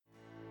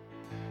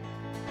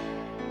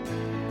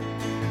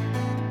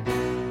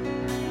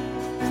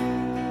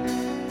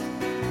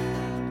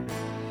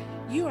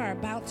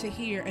to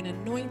hear an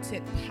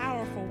anointed,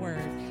 powerful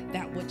word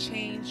that will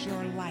change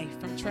your life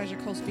from Treasure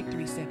Coast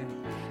Victory Center.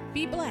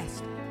 Be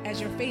blessed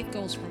as your faith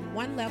goes from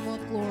one level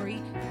of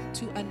glory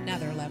to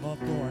another level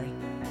of glory.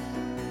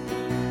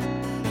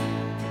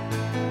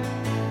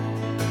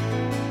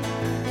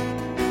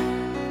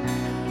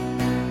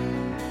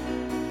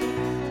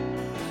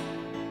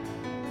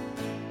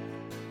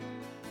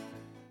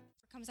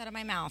 Out of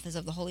my mouth is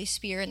of the Holy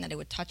Spirit, and that it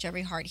would touch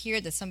every heart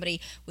here, that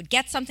somebody would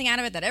get something out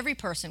of it, that every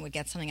person would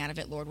get something out of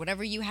it, Lord.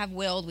 Whatever you have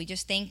willed, we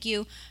just thank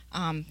you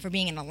for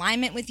being in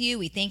alignment with you.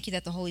 We thank you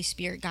that the Holy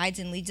Spirit guides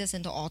and leads us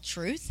into all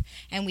truth,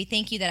 and we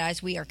thank you that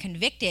as we are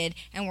convicted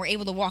and we're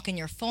able to walk in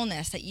your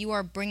fullness, that you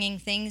are bringing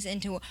things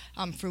into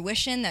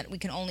fruition that we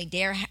can only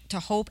dare to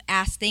hope,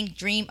 ask, think,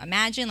 dream,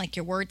 imagine, like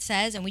your word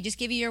says, and we just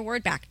give you your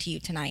word back to you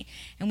tonight.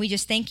 And we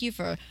just thank you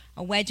for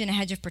a wedge and a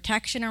hedge of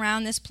protection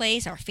around this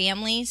place, our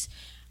families,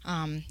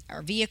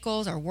 our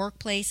vehicles, our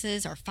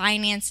workplaces, our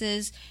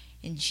finances.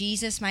 In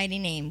Jesus' mighty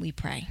name we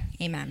pray.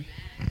 Amen.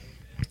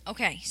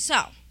 Okay,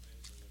 so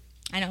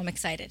I know I'm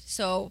excited.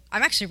 So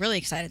I'm actually really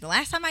excited. The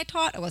last time I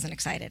taught, I wasn't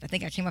excited. I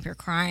think I came up here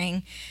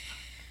crying.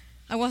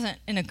 I wasn't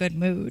in a good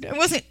mood. It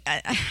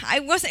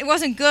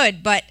wasn't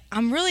good, but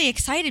I'm really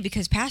excited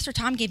because Pastor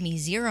Tom gave me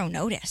 0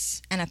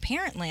 notice, and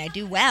apparently I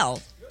do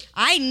well.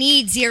 I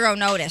need 0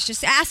 notice.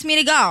 Just ask me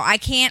to go.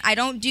 I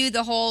don't do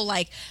the whole,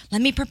 like,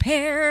 let me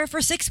prepare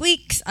for 6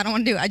 weeks. I don't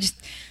want to do it.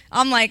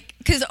 I'm like,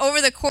 because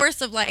over the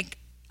course of, like,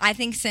 I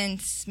think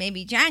since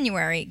maybe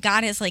January,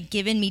 God has, like,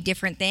 given me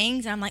different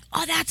things. And I'm like,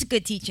 oh, that's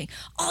good teaching.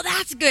 Oh,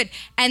 that's good.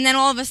 And then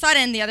all of a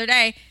sudden, the other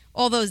day,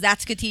 all those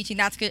that's good teaching,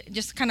 that's good,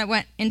 just kind of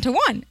went into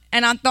one.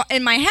 And I thought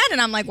in my head, and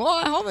I'm like, well,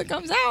 I hope it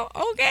comes out.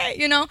 Okay,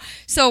 you know.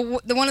 So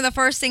one of the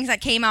first things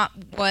that came up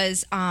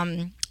was,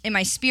 in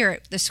my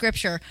spirit, the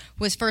scripture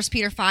was 1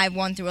 Peter 5,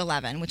 1 through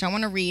 11, which I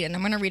want to read, and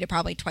I'm going to read it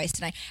probably twice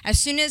tonight. As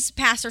soon as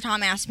Pastor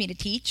Tom asked me to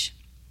teach,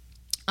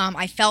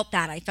 I felt,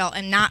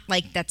 and not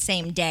like that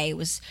same day, it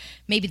was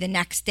maybe the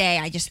next day,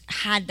 I just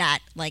had that,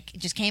 like, it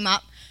just came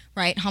up,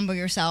 right? Humble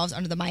yourselves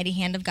under the mighty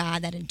hand of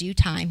God, that in due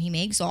time he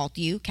may exalt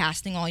you,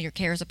 casting all your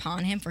cares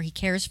upon him, for he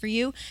cares for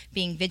you,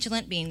 being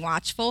vigilant, being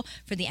watchful,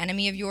 for the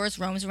enemy of yours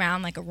roams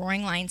around like a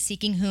roaring lion,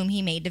 seeking whom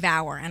he may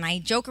devour. And I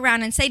joke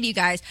around and say to you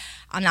guys,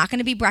 I'm not going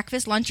to be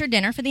breakfast, lunch, or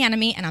dinner for the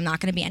enemy, and I'm not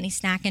going to be any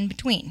snack in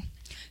between.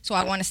 So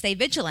I want to stay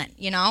vigilant,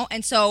 you know?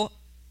 And so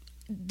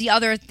the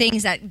other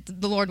things that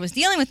the Lord was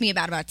dealing with me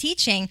about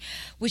teaching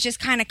was just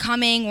kind of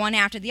coming one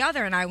after the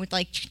other, and I would,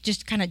 like,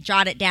 just kind of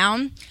jot it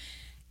down.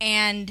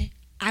 And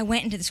I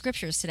went into the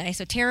scriptures today.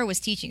 So Tara was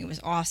teaching. It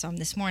was awesome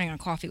this morning on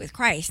Coffee with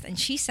Christ. And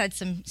she said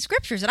some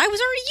scriptures that I was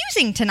already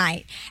using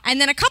tonight. And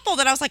then a couple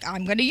that I was like,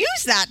 I'm going to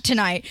use that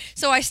tonight.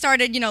 So I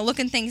started,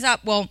 looking things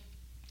up. Well,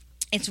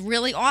 it's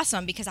really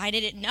awesome because I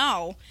didn't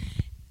know.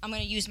 I'm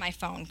going to use my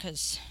phone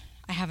because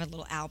I have a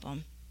little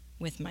album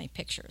with my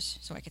pictures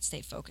so I could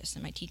stay focused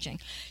in my teaching.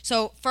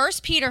 So 1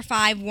 Peter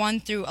 5, 1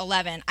 through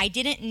 11. I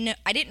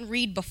didn't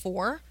read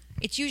before.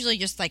 It's usually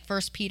just like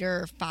 1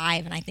 Peter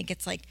 5, and I think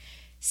it's like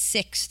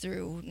 6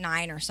 through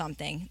 9 or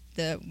something,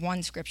 the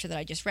one scripture that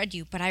I just read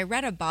you. But I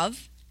read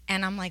above,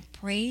 and I'm like,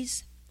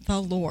 praise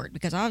the Lord,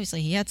 because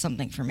obviously he had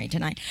something for me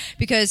tonight,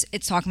 because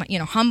it's talking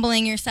about,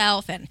 humbling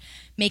yourself and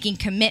making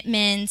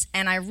commitments.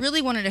 And I really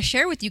wanted to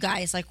share with you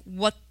guys, like,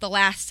 what the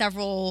last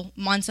several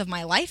months of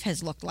my life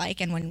has looked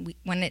like, and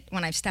when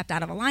I've stepped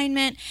out of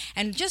alignment,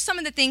 and just some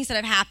of the things that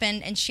have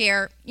happened, and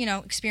share,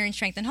 experience,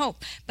 strength, and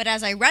hope. But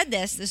as I read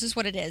this is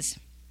what it is.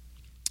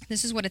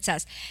 This is what it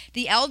says.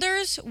 The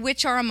elders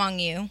which are among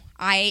you,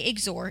 I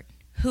exhort,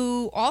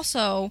 who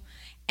also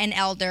an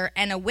elder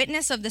and a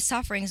witness of the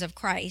sufferings of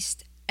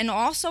Christ, and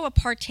also a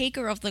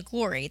partaker of the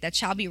glory that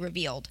shall be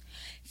revealed.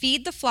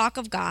 Feed the flock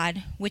of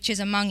God, which is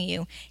among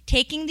you,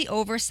 taking the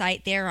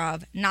oversight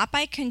thereof, not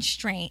by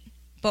constraint,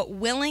 but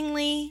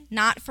willingly,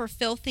 not for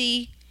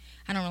filthy,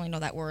 I don't really know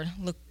that word,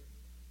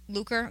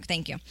 lucre,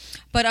 thank you,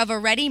 but of a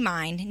ready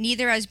mind,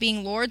 neither as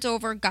being lords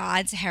over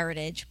God's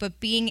heritage,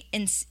 but being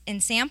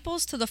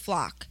ensamples to the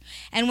flock.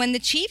 And when the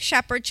chief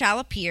shepherd shall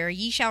appear,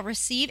 ye shall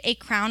receive a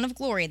crown of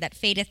glory that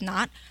fadeth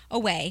not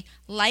away.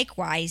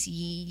 Likewise,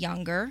 ye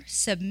younger,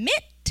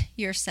 submit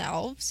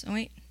yourselves. Oh,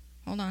 wait,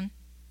 hold on.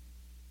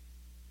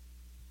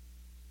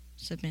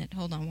 Submit,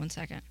 hold on 1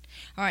 second.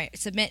 All right,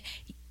 submit.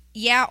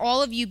 Yeah,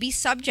 all of you be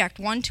subject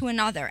one to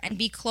another, and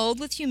be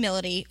clothed with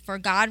humility, for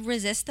God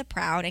resists the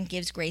proud and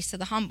gives grace to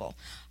the humble.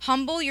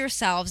 Humble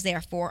yourselves,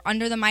 therefore,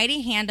 under the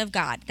mighty hand of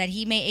God, that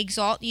he may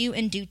exalt you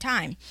in due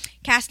time,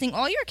 casting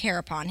all your care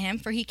upon him,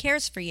 for he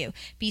cares for you.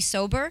 Be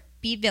sober,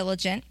 be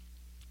vigilant,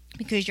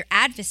 because your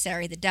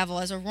adversary, the devil,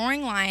 as a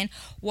roaring lion,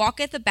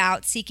 walketh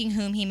about, seeking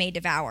whom he may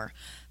devour.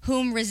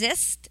 Whom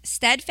resist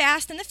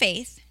steadfast in the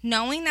faith,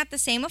 knowing that the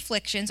same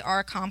afflictions are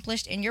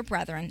accomplished in your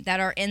brethren that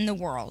are in the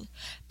world.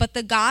 But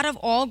the God of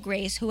all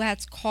grace, who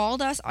hath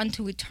called us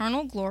unto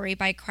eternal glory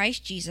by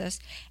Christ Jesus,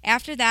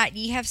 after that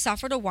ye have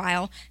suffered a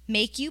while,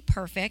 make you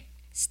perfect,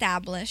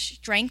 establish,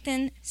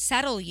 strengthen,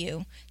 settle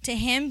you. To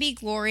him be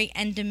glory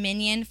and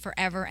dominion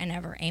forever and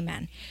ever.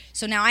 Amen.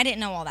 So now I didn't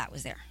know all that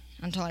was there.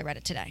 until I read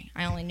it today.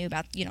 I only knew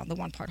about, the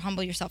one part,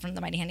 humble yourself under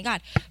the mighty hand of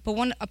God.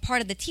 But a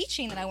part of the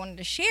teaching that I wanted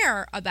to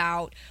share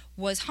about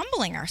was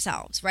humbling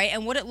ourselves, right?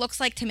 And what it looks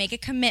like to make a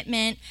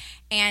commitment.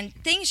 And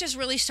things just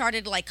really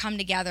started to like come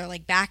together,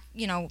 like back,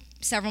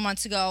 several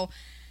months ago.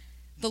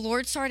 The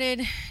Lord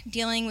started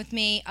dealing with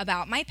me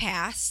about my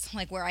past,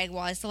 like where I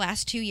was the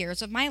last 2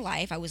 years of my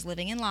life. I was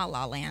living in La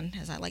La Land,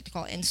 as I like to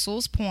call it, in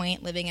Sewell's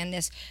Point, living in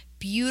this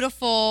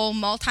beautiful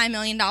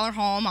multi-million-dollar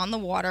home on the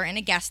water in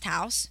a guest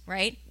house,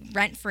 right,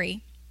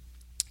 rent-free.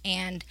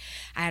 And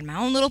I had my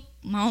own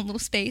little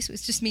space. It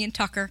was just me and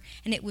Tucker,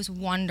 and it was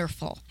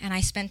wonderful. And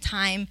I spent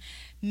time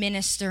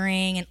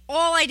ministering, and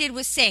all I did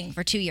was sing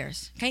for 2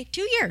 years. Okay,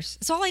 2 years.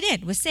 That's all I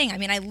did was sing. I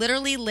mean, I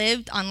literally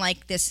lived on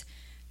like this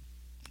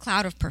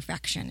cloud of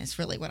perfection is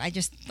really what I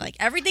just like.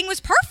 Everything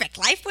was perfect.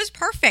 Life was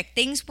perfect.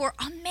 Things were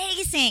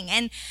amazing.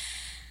 And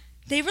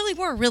they really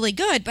were really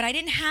good, but I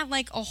didn't have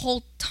like a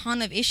whole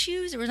ton of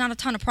issues. There was not a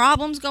ton of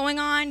problems going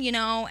on,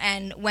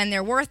 and when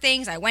there were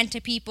things, I went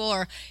to people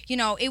or,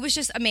 it was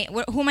just amazing.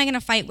 Who am I going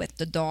to fight with?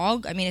 The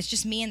dog? I mean, it's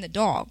just me and the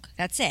dog.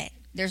 That's it.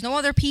 There's no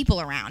other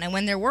people around. And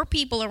when there were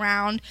people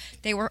around,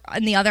 they were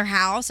in the other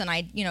house, and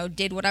I,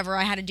 did whatever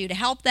I had to do to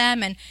help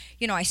them. And,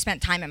 I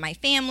spent time at my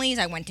family's.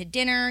 I went to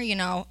dinner,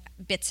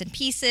 bits and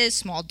pieces,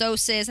 small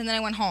doses, and then I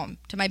went home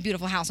to my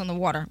beautiful house on the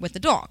water with the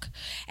dog.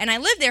 And I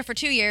lived there for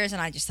 2 years,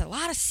 and I just did a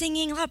lot of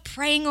singing, a lot of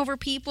praying over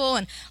people,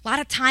 and a lot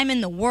of time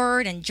in the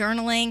Word and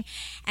journaling.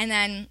 And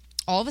then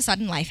all of a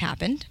sudden, life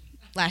happened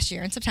last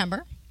year in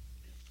September.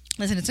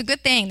 Listen, it's a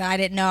good thing that I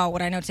didn't know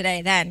what I know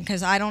today then,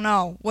 because I don't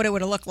know what it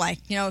would have looked like.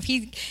 If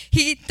he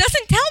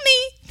doesn't tell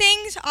me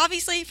things,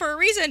 obviously, for a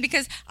reason,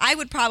 because I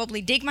would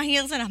probably dig my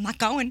heels in. I'm not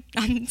going.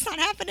 It's not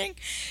happening.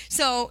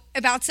 So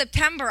about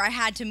September, I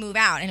had to move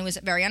out, and it was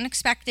very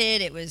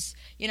unexpected. It was,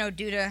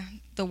 due to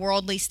the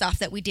worldly stuff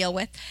that we deal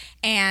with.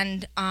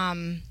 And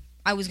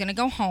I was going to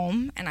go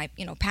home, and I,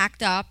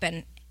 packed up,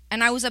 and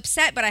I was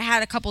upset, but I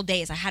had a couple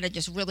days. I had to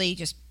just really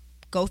just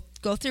go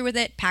through with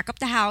it, pack up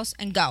the house,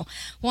 and go.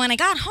 Well, when I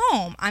got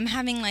home, I'm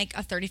having like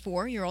a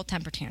 34-year-old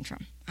temper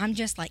tantrum. I'm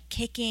just like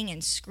kicking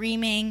and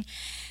screaming.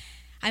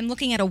 I'm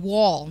looking at a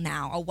wall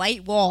now, a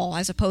white wall,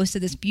 as opposed to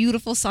this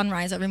beautiful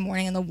sunrise every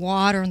morning and the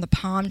water and the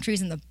palm trees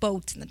and the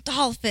boats and the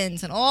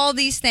dolphins and all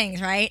these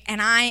things, right?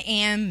 And I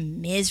am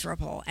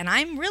miserable, and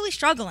I'm really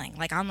struggling.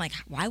 I'm like,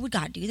 why would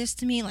God do this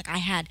to me? Like, I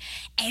had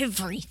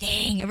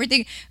everything.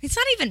 It's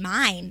not even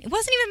mine. It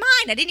wasn't even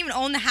mine. I didn't even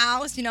own the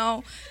house,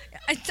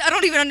 I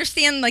don't even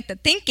understand, like, the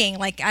thinking.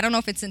 Like, I don't know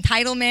if it's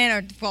entitlement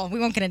or, well, we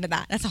won't get into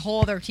that. That's a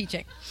whole other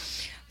teaching.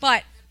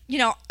 But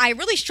I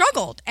really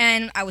struggled,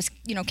 and I was,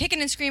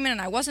 kicking and screaming,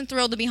 and I wasn't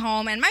thrilled to be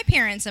home. And my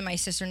parents and my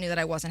sister knew that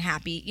I wasn't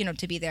happy,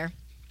 to be there.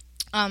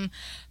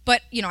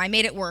 But, I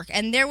made it work.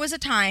 And there was a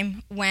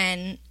time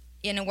when,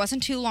 and it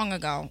wasn't too long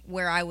ago,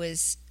 where I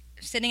was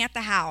sitting at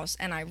the house,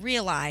 and I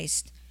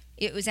realized,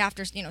 it was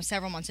after,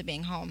 several months of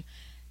being home,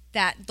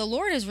 that the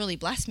Lord has really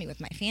blessed me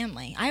with my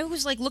family. I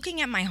was like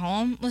looking at my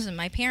home. Listen,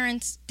 my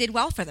parents did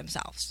well for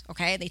themselves,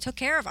 okay? They took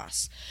care of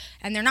us,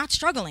 and they're not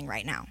struggling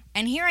right now.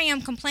 And here I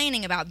am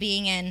complaining about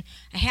being in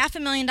a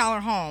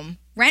 $500,000 home,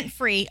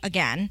 rent-free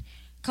again,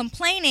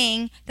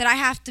 complaining that I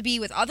have to be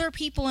with other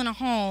people in a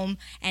home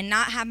and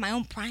not have my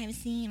own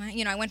privacy.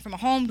 I went from a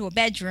home to a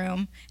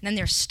bedroom, and then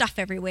there's stuff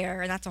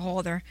everywhere, and that's a whole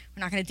other,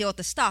 we're not going to deal with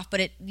the stuff,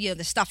 but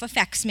the stuff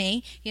affects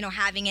me,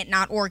 having it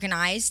not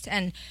organized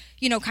and,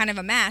 kind of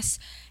a mess.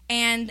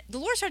 And the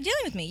Lord started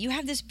dealing with me. You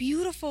have this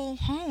beautiful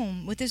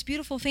home with this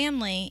beautiful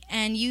family,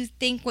 and you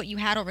think what you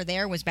had over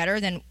there was better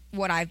than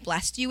what I've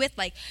blessed you with.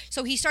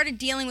 So he started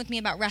dealing with me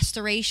about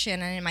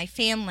restoration and in my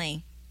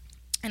family.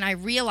 And I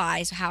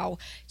realized how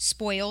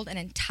spoiled and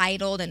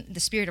entitled and the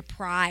spirit of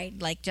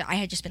pride, I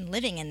had just been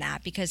living in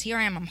that, because here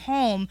I am, I'm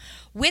home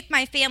with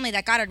my family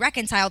that God had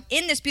reconciled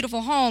in this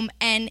beautiful home,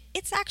 and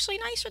it's actually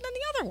nicer than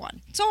the other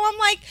one. So I'm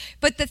like,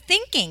 but my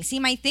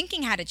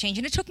thinking had to change,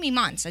 and it took me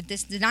months.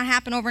 This did not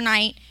happen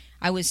overnight.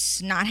 I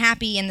was not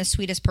happy and the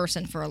sweetest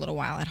person for a little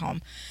while at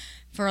home,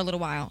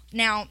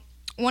 Now,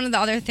 one of the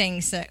other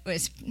things that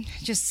was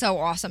just so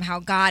awesome, how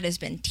God has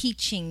been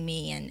teaching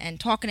me and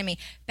talking to me.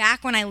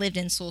 Back when I lived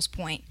in Sewell's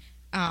Point,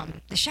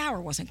 the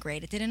shower wasn't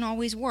great. It didn't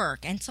always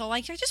work. And so,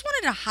 I just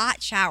wanted a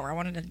hot shower. I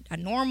wanted a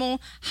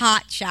normal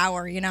hot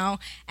shower, And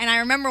I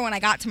remember when I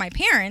got to my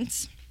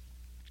parents',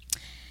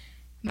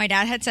 my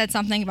dad had said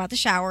something about the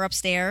shower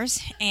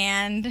upstairs,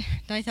 and did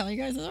I tell you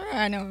guys this?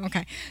 I know,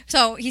 okay.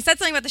 So he said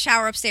something about the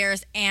shower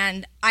upstairs,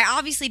 and I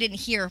obviously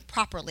didn't hear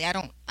properly.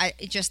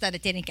 Just that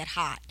it didn't get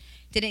hot.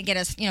 Didn't get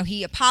as,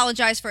 he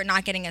apologized for it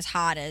not getting as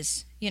hot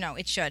as,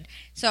 it should.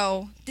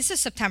 So this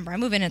is September. I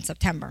move in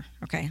September.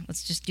 Okay,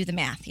 let's just do the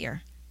math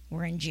here.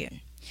 We're in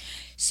June.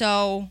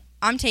 So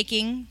I'm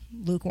taking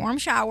lukewarm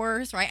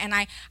showers, right? And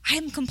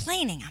I'm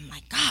complaining. I'm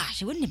like,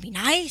 gosh, wouldn't it be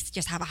nice to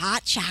just have a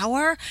hot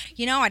shower?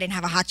 I didn't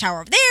have a hot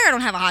shower over there. I don't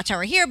have a hot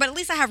shower here, but at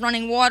least I have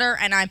running water,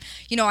 and I'm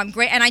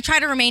great. And I try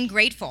to remain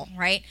grateful,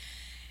 right?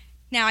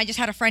 Now, I just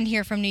had a friend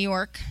here from New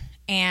York,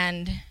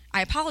 and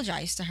I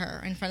apologized to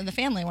her in front of the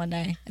family one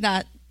day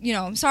that,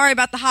 I'm sorry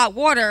about the hot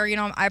water.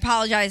 I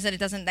apologize that it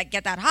doesn't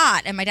get that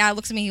hot. And my dad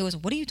looks at me, he goes,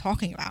 what are you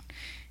talking about?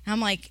 And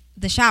I'm like,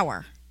 the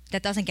shower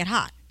that doesn't get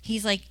hot.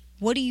 He's like,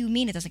 what do you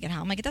mean it doesn't get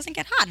hot? I'm like, it doesn't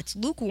get hot. It's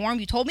lukewarm.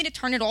 You told me to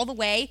turn it all the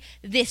way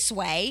this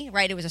way,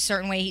 right? It was a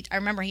certain way. I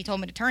remember he told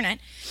me to turn it.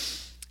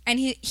 And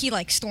he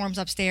like storms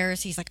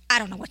upstairs. He's like, I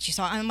don't know what you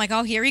saw. I'm like,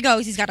 oh, here he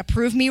goes. He's got to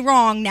prove me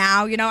wrong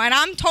now, and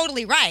I'm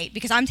totally right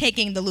because I'm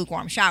taking the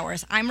lukewarm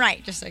showers. I'm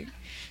right. Just like,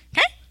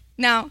 okay.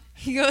 Now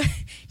he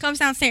comes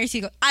downstairs.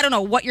 He goes, I don't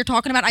know what you're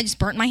talking about. I just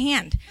burnt my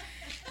hand.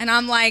 And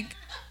I'm like,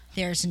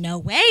 there's no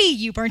way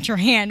you burnt your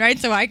hand, right?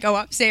 So I go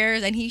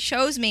upstairs and he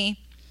shows me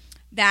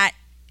that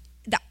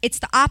it's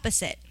the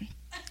opposite.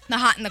 The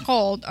hot and the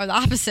cold are the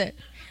opposite.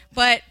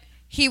 But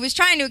he was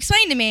trying to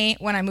explain to me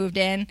when I moved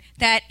in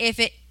that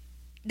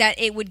that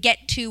it would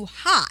get too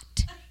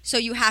hot. So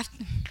you have,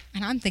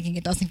 and I'm thinking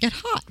it doesn't get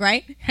hot,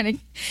 right?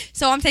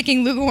 So I'm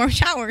taking lukewarm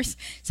showers.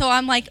 So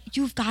I'm like,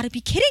 you've got to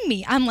be kidding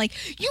me. I'm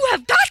like, you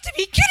have got to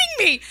be kidding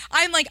me.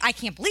 I'm like, I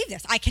can't believe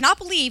this. I cannot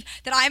believe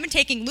that I am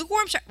taking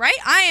lukewarm showers, right?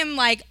 I am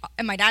like,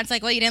 and my dad's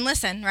like, well, you didn't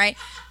listen, right?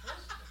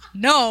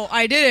 No,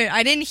 I didn't.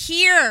 I didn't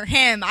hear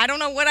him. I don't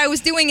know what I was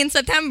doing in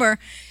September.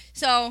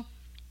 So,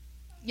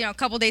 a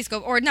couple days ago,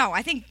 or no,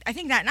 I think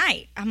that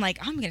night, I'm like,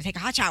 I'm going to take a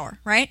hot shower,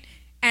 right?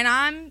 And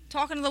I'm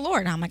talking to the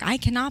Lord. And I'm like, I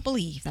cannot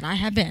believe that I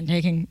have been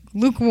taking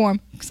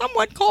lukewarm,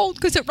 somewhat cold,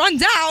 because it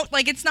runs out.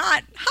 Like, it's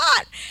not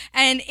hot.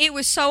 And it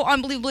was so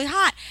unbelievably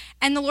hot.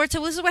 And the Lord said,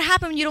 well, this is what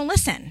happened when you don't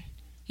listen.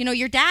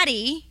 Your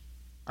daddy,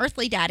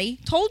 earthly daddy,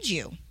 told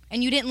you,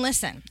 and you didn't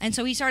listen. And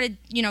so he started,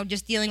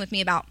 just dealing with me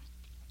about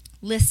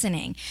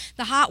listening.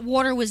 The hot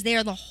water was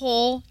there the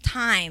whole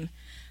time,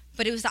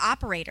 but it was the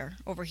operator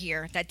over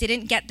here that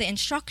didn't get the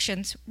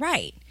instructions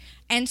right.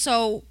 And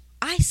so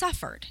I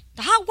suffered.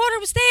 The hot water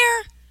was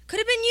there, could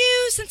have been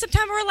used in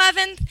September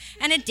 11th,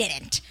 and it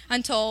didn't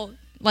until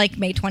like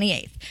May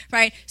 28th,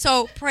 right?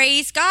 So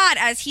praise God,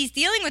 as he's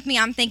dealing with me,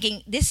 I'm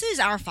thinking, this is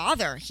our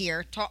Father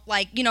here.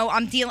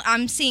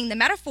 I'm seeing the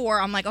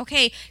metaphor. I'm like,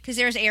 okay, because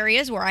there's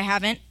areas where I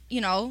haven't,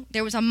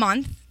 there was a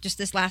month, just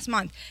this last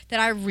month, that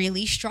I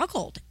really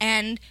struggled.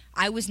 And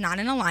I was not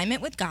in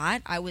alignment with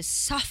God. I was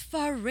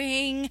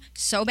suffering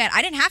so bad.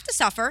 I didn't have to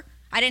suffer.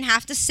 I didn't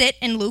have to sit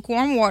in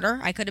lukewarm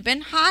water. I could have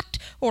been hot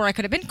or I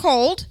could have been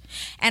cold.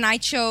 And I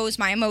chose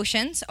my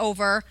emotions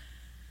over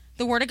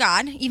the Word of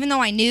God, even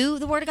though I knew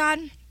the Word of God.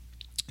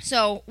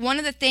 So one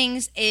of the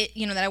things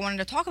that I wanted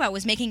to talk about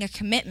was making a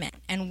commitment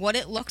and what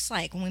it looks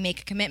like when we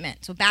make a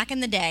commitment. So back in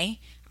the day,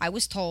 I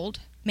was told,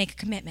 make a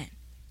commitment.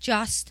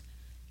 Just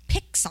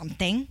pick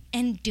something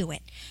and do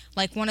it.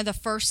 Like one of the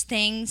first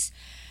things,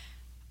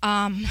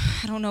 I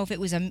don't know if it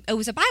was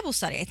a Bible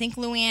study. I think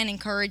Luann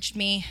encouraged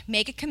me,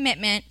 make a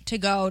commitment to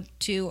go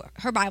to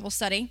her Bible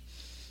study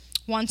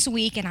once a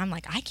week. And I'm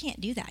like, I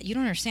can't do that. You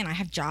don't understand. I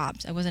have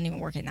jobs. I wasn't even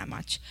working that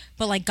much.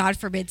 But like, God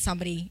forbid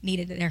somebody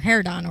needed their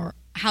hair done or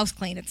house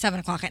cleaned at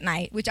 7:00 at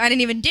night, which I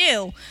didn't even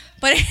do.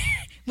 But it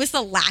was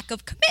the lack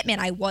of commitment.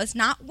 I was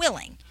not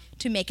willing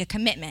to make a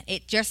commitment.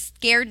 It just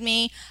scared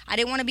me. I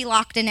didn't want to be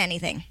locked in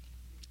anything.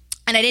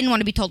 And I didn't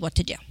want to be told what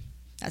to do.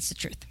 That's the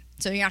truth.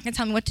 So you're not going to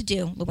tell me what to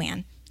do,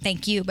 Luann.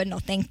 Thank you, but no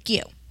thank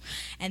you.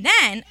 And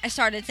then I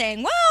started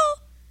saying,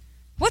 well,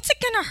 what's it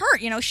going to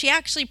hurt? She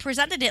actually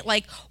presented it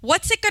like,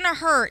 what's it going to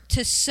hurt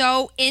to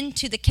sow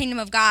into the kingdom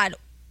of God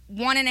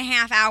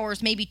 1.5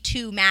 hours, maybe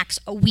 2 max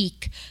a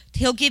week?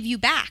 He'll give you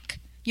back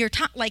your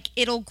time, like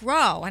it'll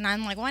grow. And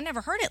I'm like, well, I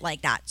never heard it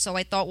like that. So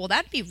I thought, well,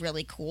 that'd be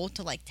really cool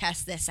to like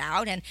test this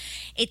out. And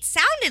it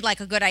sounded like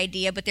a good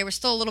idea, but they were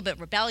still a little bit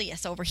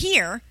rebellious over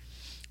here.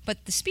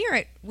 But the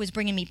Spirit was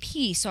bringing me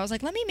peace. So I was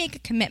like, let me make a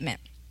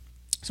commitment.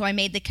 So I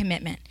made the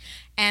commitment.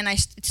 And I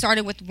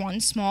started with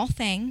one small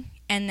thing,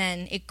 and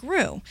then it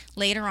grew.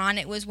 Later on,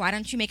 it was, why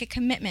don't you make a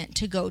commitment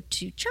to go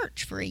to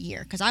church for a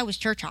year? Because I was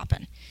church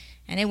hopping,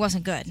 and it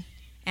wasn't good.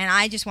 And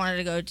I just wanted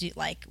to go do,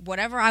 like,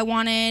 whatever I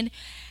wanted.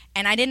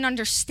 And I didn't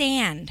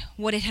understand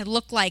what it had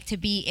looked like to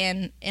be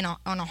on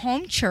a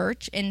home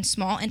church in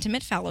small,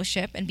 intimate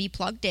fellowship and be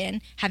plugged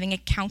in, having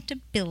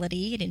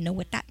accountability. I didn't know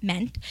what that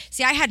meant.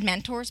 See, I had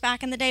mentors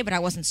back in the day, but I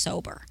wasn't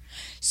sober.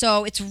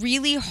 So it's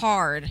really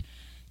hard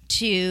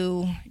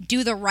to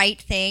do the right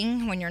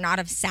thing when you're not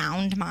of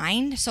sound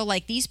mind. So,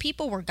 like, these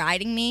people were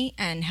guiding me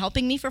and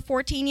helping me for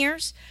 14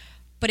 years,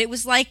 but it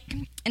was like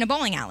in a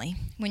bowling alley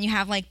when you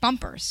have, like,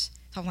 bumpers.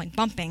 So I'm like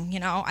bumping,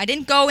 I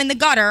didn't go in the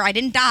gutter. I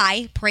didn't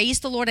die. Praise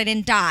the Lord, I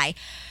didn't die.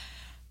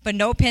 But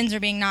no pins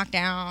are being knocked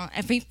down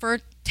for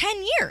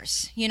 10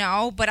 years,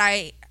 But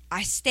I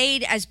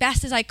stayed as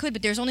best as I could.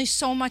 But there's only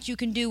so much you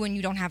can do when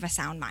you don't have a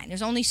sound mind.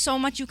 There's only so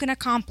much you can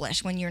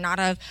accomplish when you're not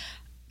of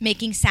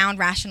making sound,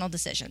 rational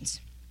decisions.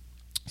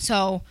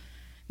 So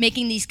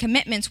making these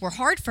commitments were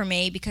hard for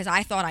me because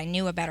I thought I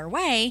knew a better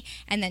way.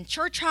 And then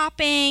church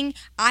hopping,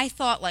 I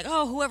thought like,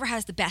 oh, whoever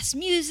has the best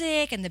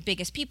music and the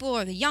biggest people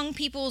or the young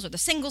peoples or the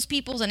singles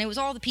peoples, and it was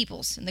all the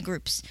peoples in the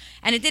groups.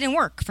 And it didn't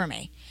work for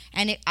me.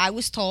 And I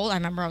was told, I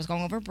remember I was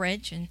going over a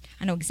bridge, and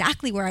I know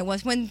exactly where I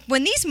was. When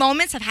these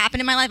moments have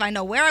happened in my life, I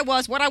know where I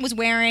was, what I was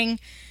wearing.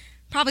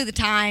 probably the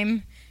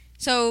time.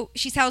 So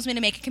she tells me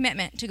to make a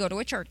commitment to go to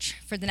a church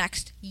for the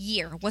next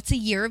year. What's a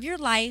year of your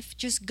life?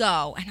 Just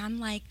go. And I'm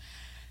like,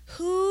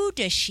 who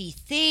does she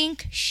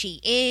think she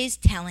is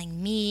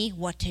telling me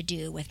what to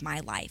do with my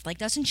life? Like,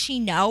 doesn't she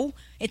know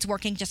it's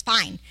working just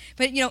fine?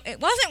 But, it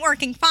wasn't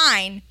working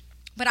fine.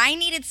 But I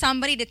needed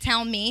somebody to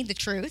tell me the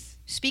truth,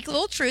 speak a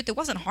little truth. It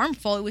wasn't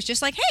harmful. It was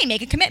just like, hey,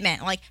 make a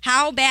commitment. Like,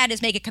 how bad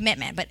is make a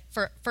commitment? But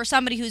for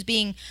somebody who's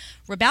being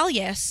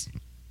rebellious,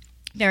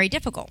 very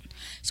difficult.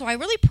 So I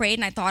really prayed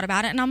and I thought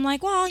about it, and I'm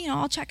like, well,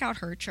 I'll check out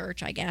her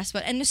church, I guess.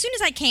 And as soon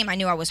as I came, I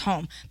knew I was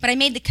home. But I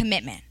made the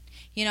commitment.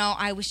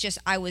 I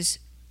was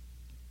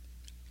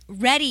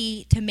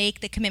ready to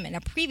make the commitment. Now,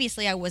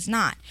 previously, I was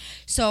not.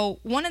 So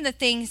one of the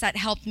things that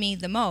helped me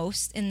the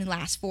most in the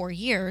last 4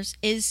 years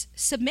is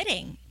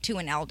submitting to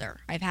an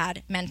elder. I've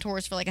had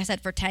mentors for, like I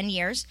said, for 10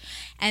 years.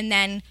 And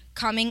then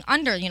coming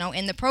under,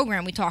 in the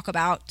program, we talk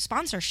about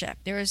sponsorship.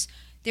 There's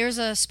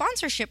a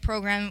sponsorship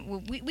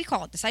program, we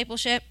call it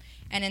discipleship,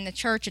 and in the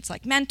church it's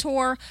like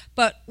mentor,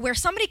 but where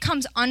somebody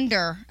comes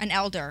under an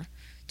elder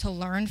to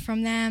learn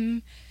from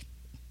them,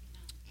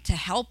 to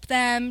help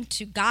them,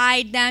 to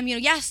guide them.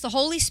 Yes, the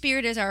Holy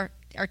Spirit is our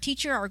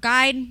teacher, our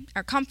guide,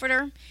 our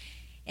comforter.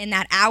 In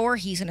that hour,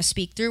 he's going to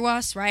speak through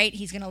us, right?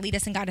 He's going to lead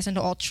us and guide us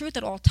into all truth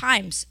at all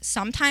times.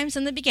 Sometimes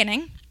in the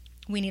beginning,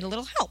 we need a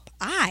little help.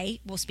 I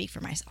will speak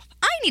for myself.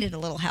 I needed a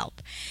little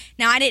help.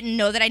 Now, I didn't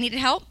know that I needed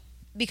help,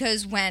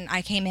 because when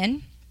I came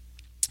in,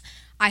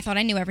 I thought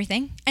I knew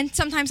everything. And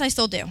sometimes I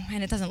still do,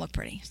 and it doesn't look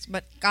pretty.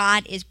 But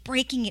God is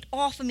breaking it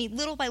off of me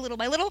little by little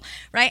by little,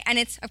 right? And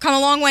I've come a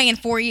long way in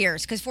 4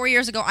 years, because 4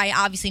 years ago, I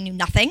obviously knew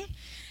nothing,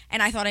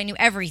 and I thought I knew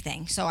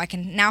everything. So I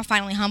can now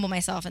finally humble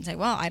myself and say,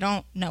 well, I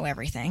don't know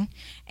everything,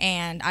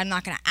 and I'm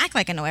not going to act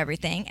like I know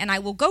everything, and I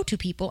will go to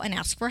people and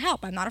ask for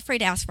help. I'm not afraid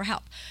to ask for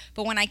help.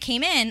 But when I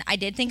came in, I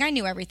did think I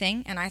knew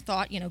everything, and I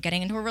thought,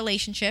 getting into a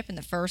relationship in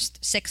the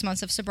first 6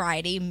 months of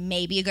sobriety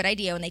may be a good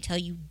idea, and they tell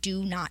you,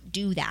 do not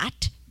do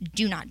that.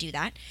 Do not do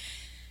that.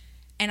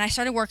 And I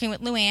started working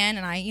with Luann,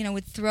 and I,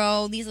 would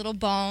throw these little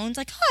bones,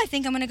 like, oh, I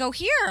think I'm going to go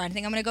here. I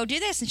think I'm going to go do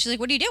this. And she's like,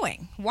 what are you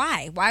doing?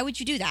 Why? Why would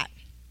you do that?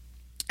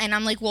 And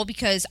I'm like, well,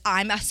 because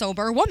I'm a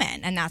sober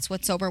woman, and that's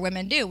what sober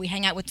women do. We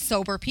hang out with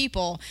sober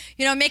people,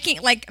 making,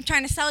 like, I'm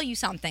trying to sell you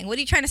something. What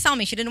are you trying to sell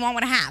me? She didn't want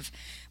what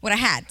I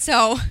had.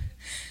 So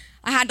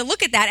I had to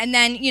look at that. And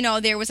then,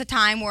 there was a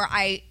time where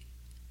I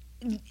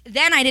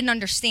didn't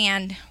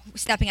understand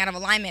stepping out of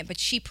alignment, but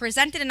she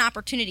presented an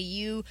opportunity.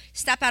 You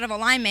step out of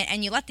alignment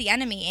and you let the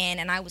enemy in,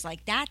 and I was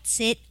like, that's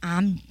it.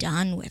 I'm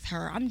done with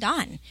her. I'm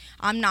done.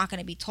 I'm not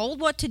going to be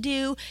told what to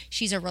do.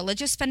 She's a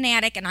religious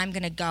fanatic, and I'm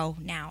going to go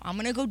now. I'm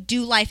going to go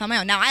do life on my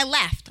own. Now, I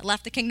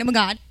left the kingdom of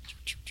God,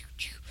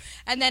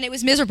 and then it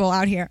was miserable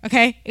out here,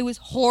 okay? It was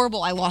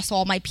horrible. I lost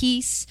all my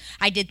peace.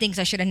 I did things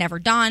I should have never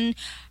done.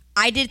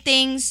 I did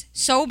things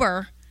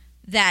sober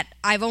that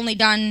I've only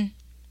done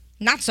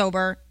not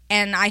sober,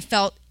 and I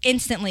felt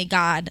instantly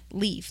God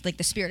leave, like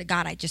the Spirit of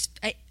God.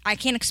 I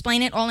can't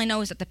explain it. All I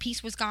know is that the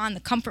peace was gone, the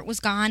comfort was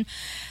gone.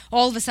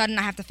 All of a sudden,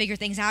 I have to figure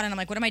things out, and I'm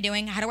like, what am I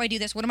doing? How do I do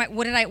this? What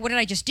did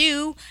I just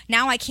do?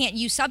 Now I can't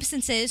use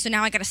substances, so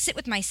now I got to sit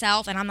with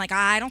myself, and I'm like,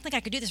 I don't think I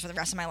could do this for the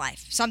rest of my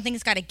life.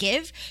 Something's got to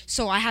give,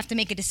 so I have to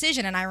make a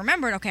decision. And I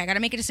remembered, okay, I got to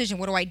make a decision.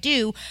 What do I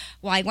do?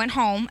 Well, I went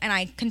home and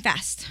I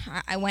confessed.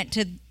 I went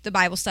to the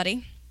Bible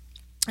study.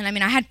 And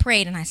I had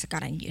prayed, and I said,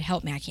 God, I need you to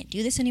help me. I can't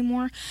do this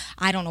anymore.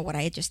 I don't know what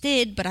I just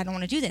did, but I don't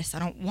want to do this. I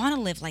don't want to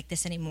live like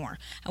this anymore.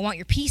 I want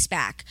your peace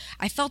back.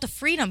 I felt a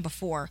freedom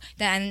before,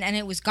 and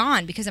it was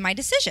gone because of my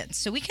decisions.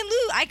 So we can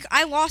lose.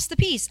 I lost the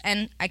peace,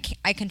 and I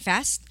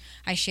confessed.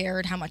 I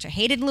shared how much I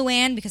hated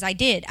Luann, because I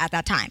did at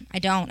that time. I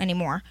don't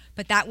anymore,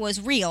 but that was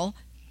real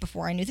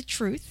before I knew the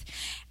truth.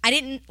 I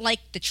didn't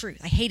like the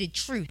truth. I hated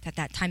truth at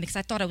that time because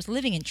I thought I was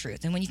living in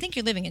truth. And when you think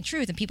you're living in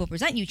truth and people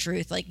present you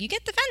truth, like, you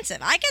get defensive.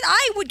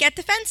 I would get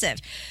defensive.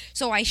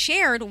 So I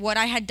shared what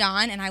I had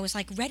done, and I was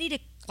like ready to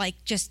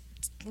just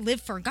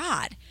live for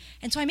God.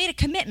 And so I made a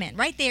commitment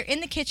right there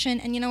in the kitchen.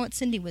 And you know what?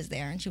 Cindy was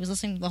there, and she was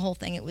listening to the whole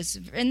thing. It was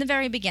in the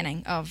very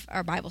beginning of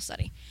our Bible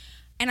study.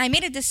 And I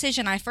made a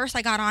decision. I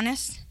got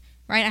honest.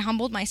 Right? I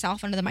humbled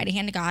myself under the mighty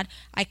hand of God.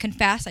 I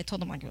confessed. I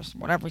told him, like,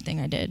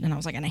 everything I did. And I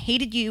was like, and I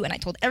hated you. And I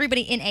told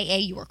everybody in AA,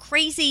 you were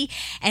crazy.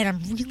 And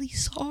I'm really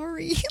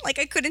sorry. Like,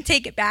 I couldn't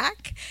take it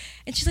back.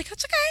 And she's like,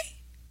 that's okay.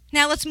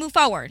 Now let's move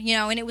forward.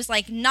 And it was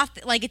like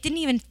nothing, like, it didn't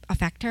even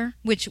affect her,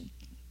 which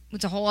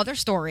was a whole other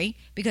story,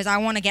 because I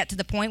want to get to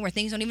the point where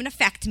things don't even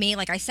affect me.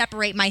 Like, I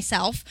separate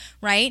myself,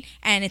 right?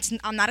 And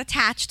I'm not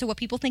attached to what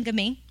people think of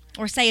me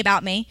or say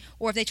about me,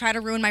 or if they try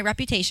to ruin my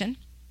reputation.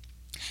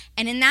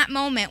 And in that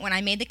moment, when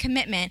I made the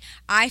commitment,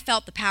 I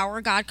felt the power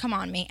of God come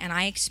on me, and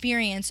I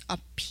experienced a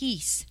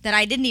peace that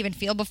I didn't even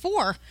feel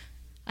before.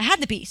 I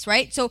had the peace,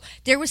 right? So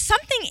there was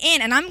something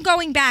and I'm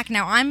going back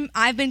now.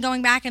 I've been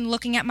going back and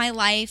looking at my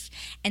life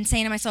and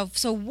saying to myself,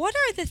 so what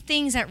are the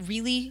things that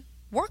really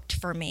worked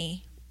for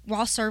me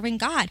while serving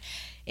God?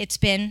 It's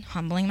been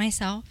humbling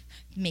myself,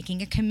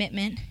 making a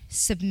commitment,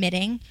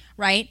 submitting,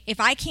 right? If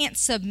I can't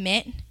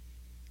submit,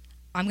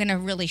 I'm going to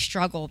really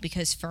struggle,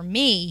 because for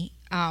me,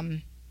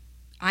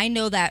 I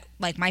know that,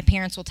 like, my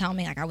parents will tell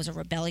me, like, I was a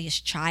rebellious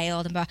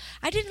child, but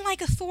I didn't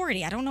like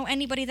authority. I don't know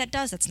anybody that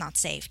does that's not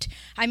saved.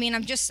 I mean,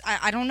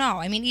 I don't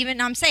know. I mean,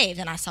 even I'm saved,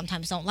 and I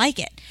sometimes don't like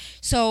it.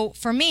 So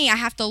for me, I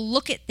have to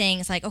look at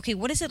things like, okay,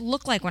 what does it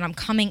look like when I'm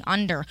coming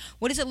under?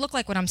 What does it look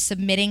like when I'm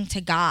submitting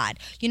to God?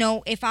 You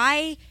know, if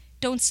I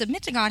don't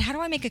submit to God, how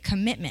do I make a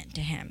commitment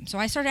to him? So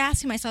I started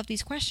asking myself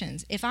these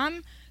questions. If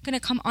I'm going to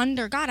come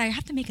under God, I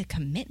have to make a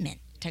commitment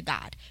to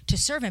God to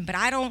serve him. But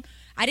I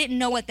didn't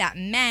know what that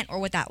meant or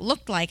what that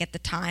looked like at the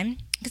time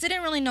because I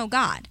didn't really know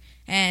God.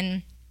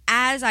 And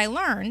as I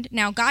learned,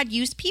 now God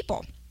used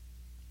people.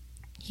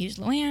 He used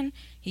Luann,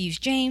 he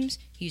used James,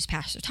 he used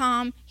Pastor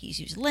Tom, he's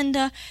used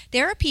Linda.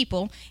 There are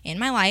people in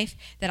my life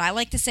that I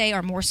like to say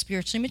are more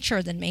spiritually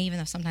mature than me, even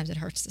though sometimes it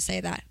hurts to say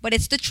that. But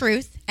it's the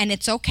truth, and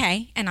it's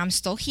okay, and I'm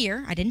still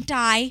here. I didn't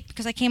die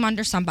because I came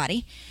under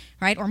somebody,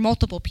 right, or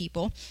multiple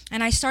people.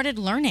 And I started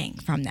learning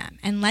from them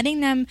and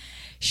letting them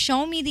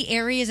show me the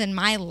areas in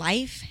my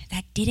life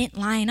that didn't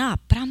line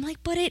up. But I'm like,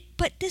 but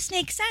this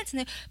makes sense.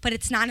 But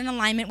it's not in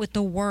alignment with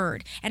the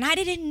word. And I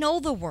didn't know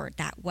the word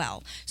that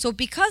well. So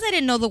because I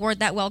didn't know the word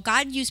that well,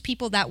 God used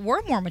people that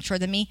were more mature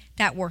than me,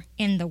 that were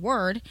in the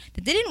word,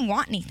 that they didn't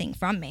want anything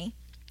from me.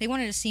 They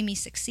wanted to see me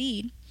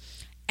succeed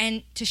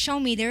and to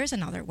show me there is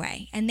another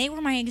way. And they were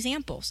my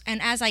examples.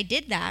 And as I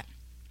did that,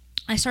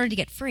 I started to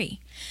get free.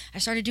 I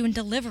started doing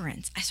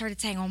deliverance. I started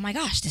saying, oh my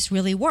gosh, this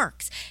really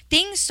works.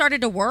 Things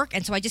started to work,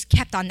 and so I just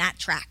kept on that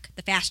track,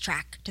 the fast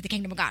track to the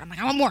kingdom of God. I'm like,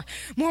 I want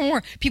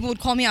more. People would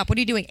call me up. What are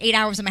you doing? 8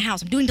 hours in my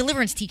house. I'm doing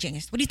deliverance teaching.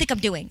 What do you think I'm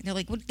doing? They're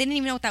like, they didn't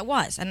even know what that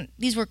was. And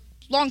these were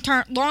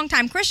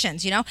long-time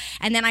Christians, you know,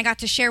 and then I got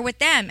to share with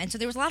them. And so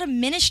there was a lot of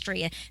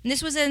ministry. And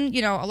this was in,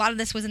 you know, a lot of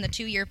this was in the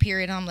 2-year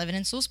period I'm living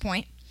in Sewell's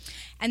Point.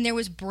 And there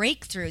was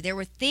breakthrough. There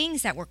were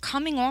things that were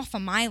coming off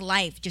of my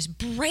life, just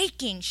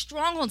breaking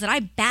strongholds that I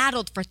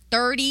battled for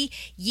 30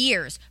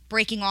 years,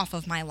 breaking off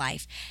of my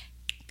life.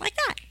 Like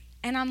that.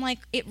 And I'm like,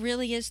 it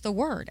really is the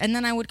word. And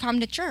then I would come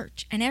to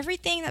church. And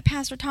everything that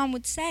Pastor Tom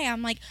would say,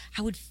 I'm like,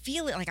 I would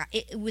feel it. Like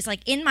it was like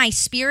in my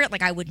spirit,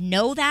 like I would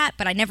know that,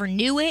 but I never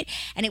knew it.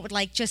 And it would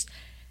like just...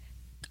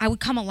 I would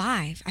come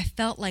alive. I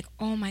felt like,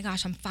 oh my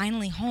gosh, I'm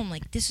finally home.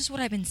 Like, this is what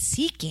I've been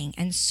seeking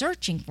and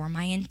searching for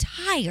my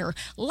entire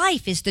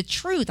life is the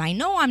truth. I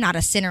know I'm not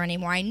a sinner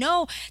anymore. I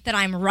know that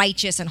I'm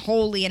righteous and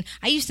holy. And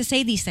I used to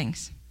say these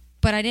things,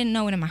 but I didn't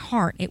know it in my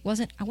heart. I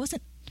wasn't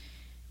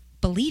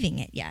believing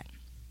it yet.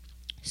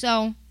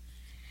 So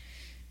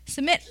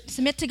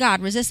submit to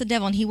God, resist the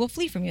devil, and he will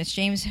flee from you. It's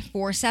James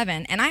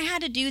 4:7. And I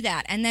had to do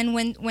that. And then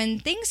when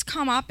things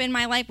come up in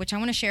my life, which I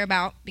want to share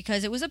about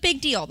because it was a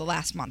big deal the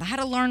last month. I had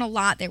to learn a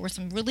lot. There were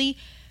some really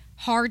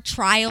hard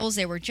trials.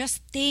 There were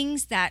just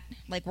things that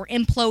like were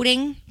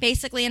imploding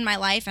basically in my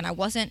life, and I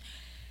wasn't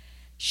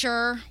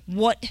sure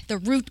what the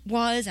route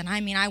was. And I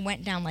mean, I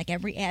went down like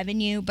every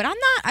avenue, but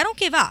I don't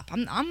give up.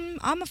 I'm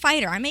a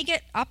fighter. I may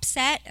get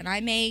upset and I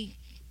may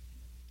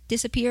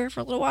disappear for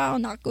a little while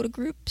and not go to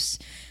groups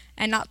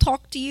and not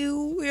talk to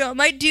you. You know, I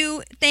might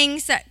do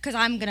things that because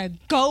I'm going to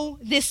go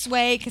this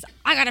way because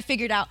I got to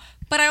figure it out.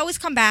 But I always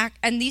come back,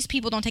 and these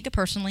people don't take it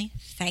personally.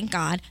 Thank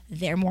God.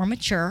 They're more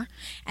mature,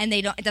 and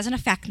it doesn't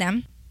affect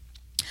them.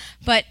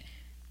 But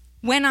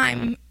when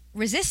I'm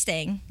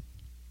resisting,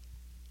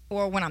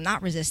 or when I'm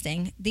not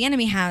resisting, the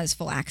enemy has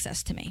full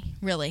access to me,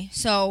 really.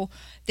 So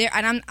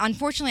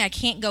unfortunately, I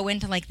can't go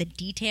into like the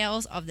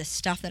details of the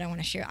stuff that I want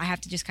to share. I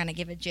have to just kind of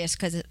give a gist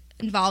because it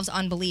involves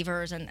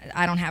unbelievers, and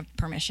I don't have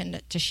permission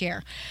to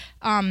share.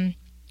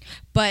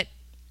 But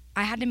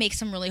I had to make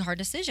some really hard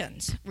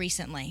decisions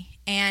recently.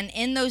 And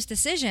in those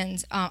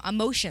decisions,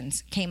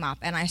 emotions came up,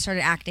 and I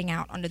started acting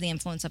out under the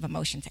influence of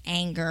emotions,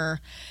 anger.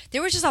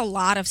 There was just a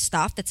lot of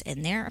stuff that's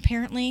in there,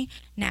 apparently.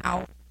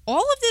 Now,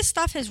 all of this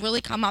stuff has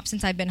really come up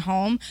since I've been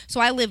home.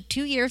 So I lived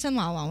 2 years in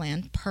La La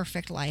Land,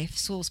 perfect life,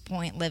 Sewell's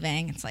Point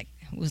living. It's like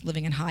I was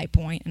living in High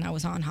Point, and I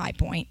was on High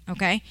Point,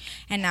 okay?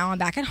 And now I'm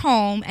back at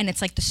home, and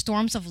it's like the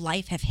storms of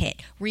life have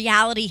hit.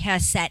 Reality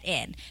has set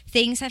in.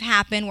 Things have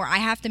happened where I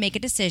have to make a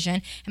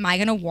decision. Am I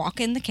going to walk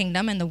in the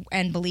kingdom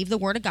and believe the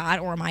word of God,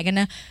 or am I going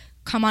to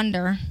come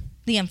under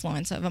the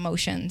influence of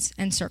emotions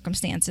and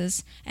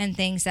circumstances and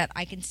things that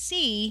I can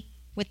see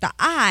with the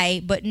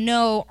eye but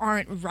know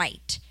aren't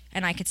right?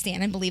 And I could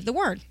stand and believe the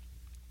word.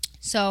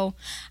 So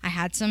I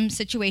had some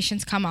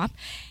situations come up,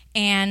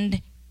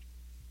 and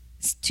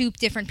 2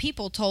 different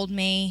people told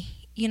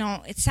me, you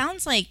know, it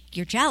sounds like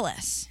you're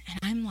jealous. And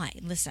I'm like,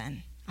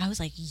 listen, I was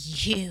like,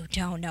 you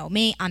don't know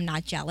me. I'm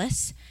not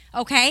jealous.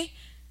 Okay?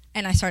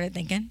 And I started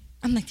thinking,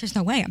 I'm like, there's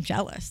no way I'm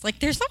jealous. Like,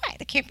 there's no way.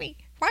 That can't be.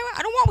 Why?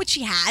 I don't want what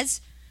she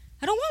has.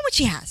 I don't want what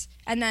she has.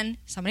 And then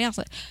somebody else,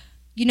 like,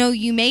 you know,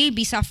 you may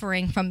be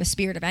suffering from the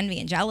spirit of envy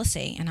and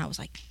jealousy. And I was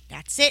like,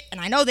 that's it. And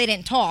I know they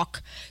didn't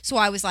talk. So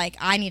I was like,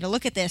 I need to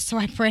look at this. So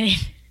I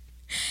prayed.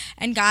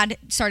 And God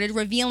started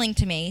revealing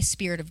to me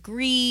spirit of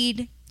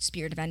greed,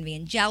 spirit of envy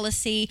and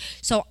jealousy.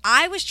 So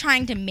I was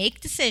trying to make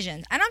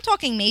decisions, and I'm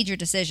talking major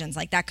decisions,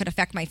 like that could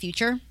affect my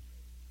future,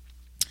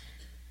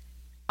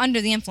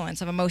 under the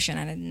influence of emotion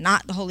and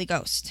not the Holy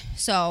Ghost.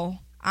 So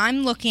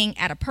I'm looking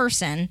at a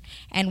person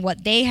and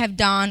what they have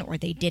done or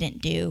they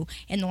didn't do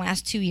in the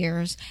last 2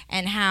 years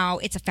and how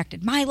it's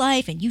affected my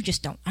life, and you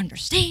just don't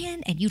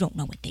understand and you don't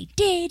know what they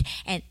did.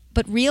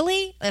 But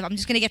really, if I'm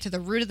just going to get to the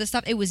root of the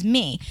stuff, it was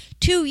me.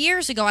 2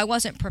 years ago, I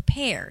wasn't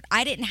prepared.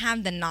 I didn't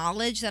have the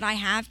knowledge that I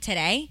have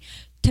today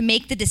to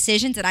make the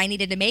decisions that I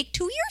needed to make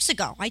 2 years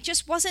ago. I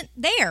just wasn't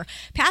there.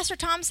 Pastor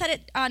Tom said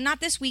it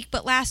not this week,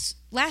 but last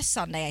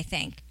Sunday, I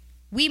think.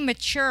 We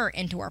mature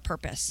into our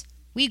purpose.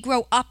 We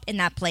grow up in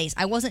that place.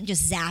 I wasn't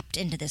just zapped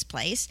into this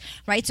place,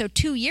 right? So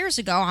 2 years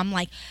ago, I'm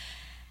like,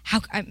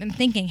 I'm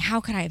thinking,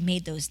 how could I have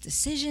made those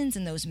decisions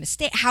and those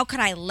mistakes? How could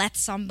I let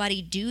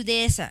somebody do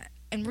this?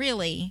 And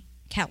really,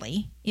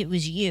 Kelly, it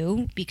was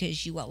you,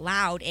 because you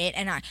allowed it.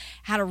 And I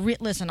had to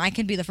listen, I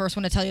can be the first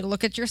one to tell you to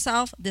look at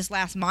yourself. This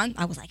last month,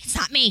 I was like, it's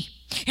not me.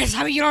 It's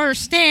not me. You don't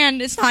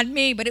understand. It's not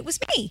me. But it was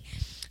me.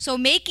 So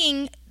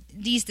making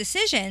these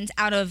decisions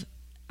out of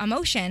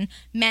emotion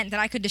meant that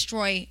I could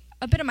destroy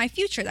a bit of my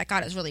future that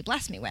God has really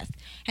blessed me with.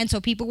 And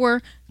so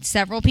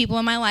several people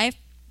in my life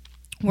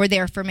were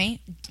there for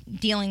me,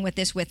 dealing with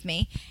this with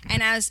me.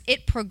 And as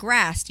it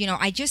progressed,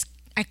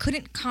 I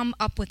couldn't come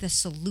up with a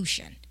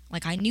solution.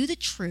 Like, I knew the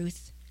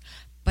truth,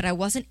 but I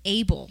wasn't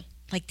able.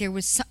 Like, there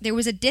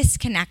was a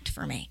disconnect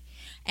for me.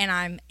 And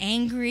I'm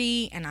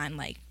angry, and I'm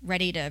like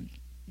ready to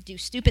do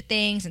stupid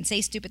things and say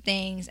stupid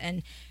things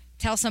and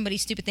tell somebody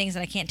stupid things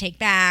that I can't take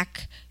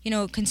back,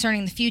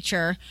 concerning the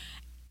future,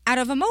 out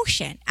of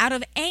emotion, out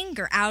of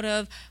anger, out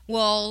of,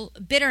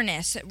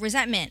 bitterness,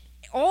 resentment,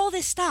 all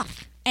this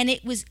stuff. And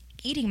it was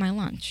eating my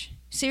lunch.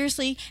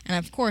 Seriously. And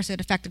of course,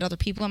 it affected other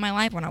people in my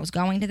life when I was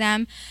going to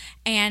them.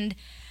 And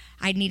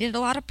I needed a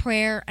lot of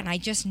prayer, and I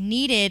just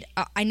needed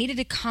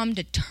to come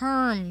to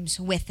terms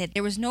with it.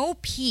 There was no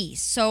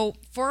peace. So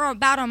for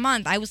about a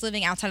month, I was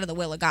living outside of the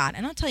will of God.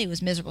 And I'll tell you, it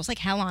was miserable. It's like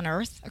hell on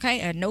earth.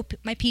 Okay. I had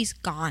my peace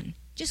gone.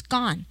 Just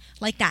gone.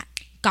 Like that.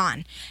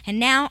 Gone. And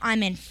now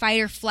I'm in fight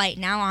or flight.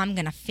 Now I'm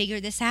going to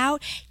figure this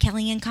out.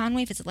 Ann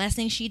Conway, if it's the last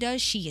thing she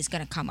does, she is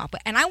going to come up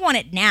with. And I want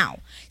it now.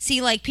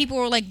 See, like, people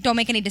were like, don't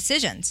make any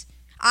decisions.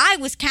 I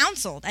was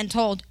counseled and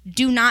told,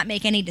 do not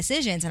make any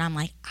decisions. And I'm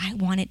like, I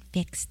want it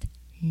fixed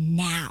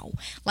now,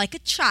 like a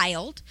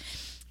child.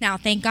 Now,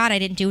 thank God I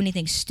didn't do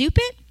anything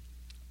stupid,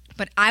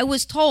 but I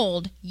was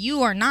told,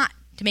 you are not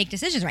to make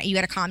decisions, right? You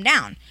got to calm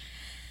down.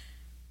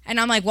 And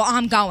I'm like,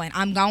 I'm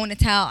going to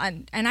tell.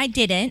 And I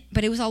didn't,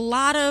 but it was a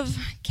lot of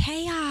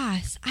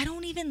chaos. I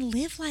don't even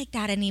live like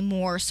that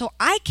anymore. So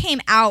I came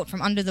out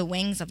from under the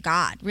wings of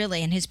God,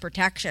 really, and his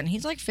protection.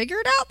 He's like, figure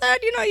it out then.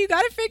 You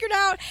got to figure it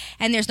out.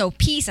 And there's no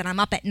peace. And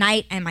I'm up at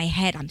night, and my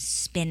head, I'm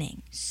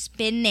spinning.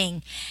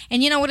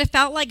 And you know what it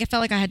felt like? It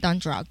felt like I had done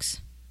drugs.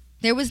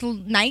 There was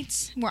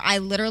nights where I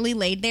literally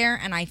laid there,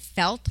 and I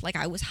felt like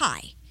I was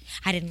high.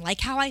 I didn't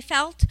like how I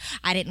felt.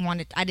 I didn't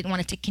want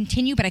it to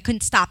continue, but I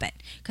couldn't stop it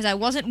because I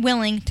wasn't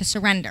willing to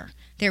surrender.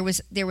 There was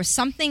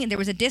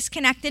a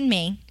disconnect in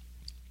me.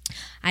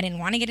 I didn't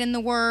want to get in the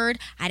Word.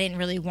 I didn't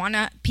really want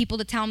people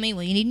to tell me,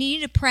 well, you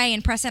need to pray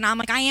and press in. I'm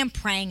like, I am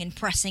praying and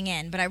pressing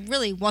in, but I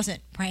really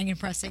wasn't praying and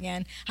pressing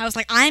in. I was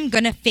like, I'm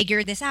going to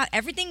figure this out.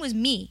 Everything was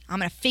me. I'm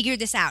going to figure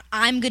this out.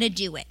 I'm going to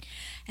do it.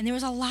 And there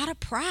was a lot of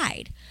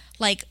pride.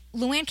 Like,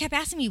 Luann kept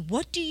asking me,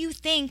 what do you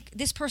think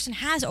this person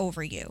has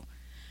over you?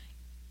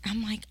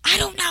 I'm like, I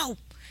don't know.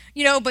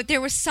 But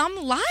there was some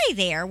lie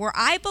there where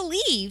I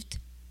believed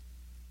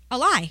a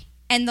lie.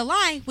 And the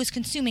lie was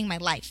consuming my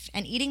life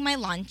and eating my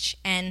lunch,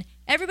 and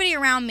everybody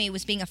around me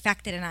was being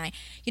affected. And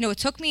it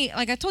took me,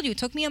 like I told you, it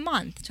took me a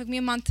month. It took me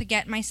a month to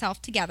get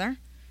myself together.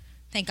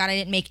 Thank God I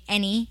didn't make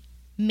any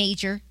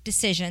major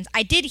decisions.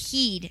 I did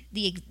heed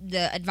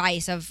the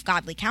advice of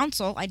godly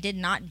counsel. I did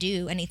not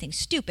do anything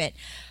stupid,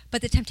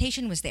 but the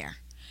temptation was there.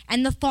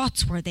 And the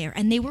thoughts were there,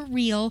 and they were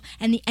real,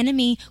 and the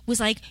enemy was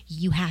like,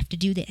 you have to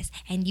do this.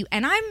 And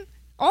I'm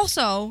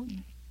also,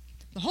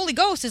 the Holy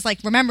Ghost is like,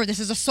 remember, this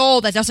is a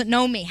soul that doesn't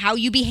know me. How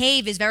you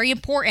behave is very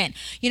important.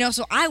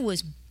 So I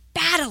was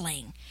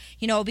battling,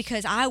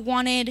 because I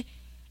wanted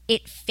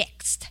it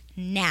fixed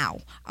now.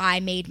 I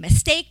made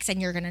mistakes,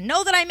 and you're going to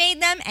know that I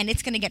made them, and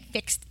it's going to get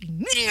fixed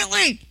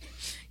immediately,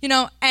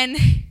 and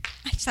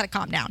I just had to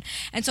calm down.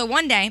 And so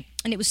one day,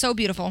 and it was so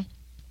beautiful,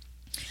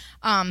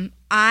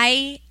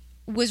 I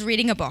was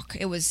reading a book.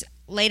 It was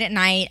late at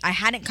night. I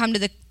hadn't come to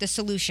the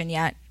solution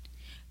yet,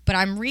 but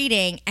I'm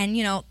reading, and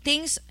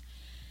things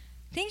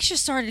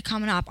just started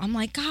coming up. I'm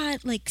like,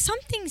 God, like,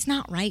 something's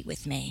not right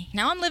with me.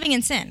 Now I'm living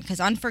in sin because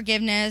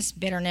unforgiveness,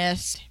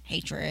 bitterness,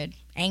 hatred,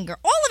 anger,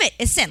 all of it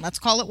is sin. Let's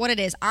call it what it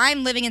is.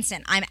 I'm living in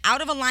sin. I'm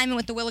out of alignment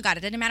with the will of God.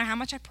 It didn't matter how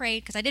much I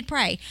prayed, because I did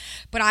pray,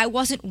 but I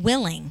wasn't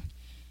willing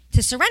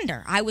to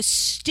surrender. I was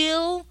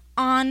still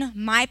on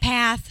my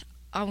path.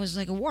 I was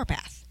like a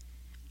warpath.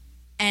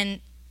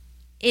 And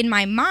in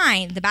my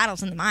mind, the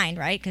battle's in the mind,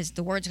 right? Because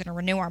the Word's going to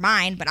renew our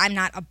mind, but I'm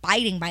not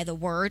abiding by the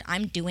Word.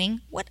 I'm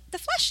doing what the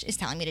flesh is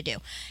telling me to do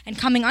and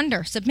coming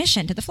under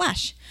submission to the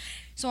flesh.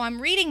 So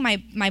I'm reading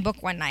my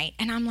book one night,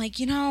 and I'm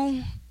like,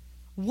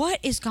 what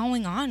is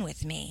going on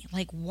with me?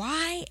 Like,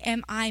 why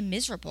am I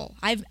miserable?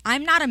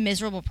 I'm not a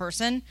miserable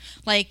person.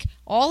 Like,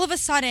 all of a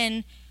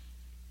sudden,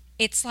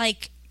 it's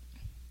like,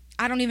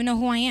 I don't even know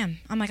who I am.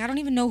 I'm like, I don't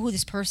even know who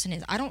this person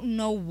is. I don't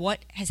know what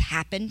has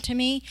happened to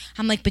me.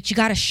 I'm like, but you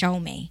got to show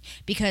me,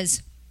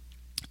 because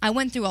I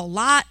went through a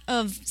lot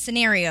of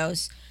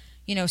scenarios,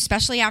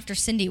 especially after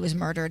Cindy was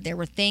murdered. There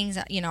were things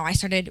that, I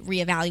started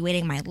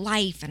reevaluating my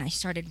life, and I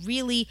started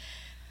really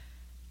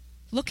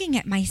looking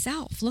at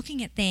myself,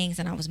 looking at things,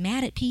 and I was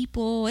mad at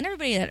people and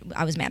everybody that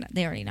I was mad at.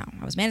 They already know.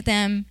 I was mad at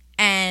them,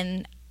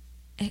 and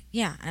and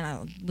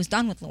I was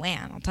done with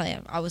Luann. I'll tell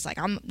you, I was like,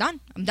 I'm done.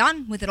 I'm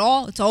done with it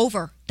all. It's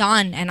over.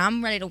 Done. And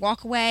I'm ready to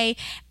walk away,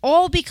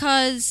 all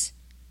because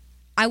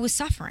I was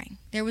suffering.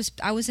 There was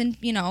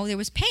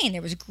pain,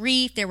 there was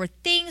grief, there were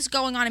things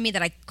going on in me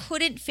that I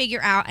couldn't figure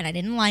out, and I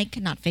didn't like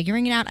not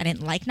figuring it out. I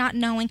didn't like not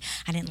knowing.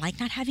 I didn't like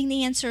not having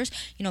the answers.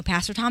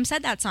 Pastor Tom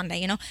said that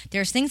Sunday,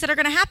 there's things that are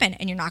going to happen,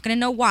 and you're not going to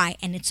know why,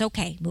 and it's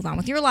okay. Move on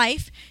with your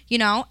life,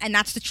 and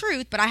that's the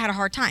truth, but I had a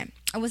hard time.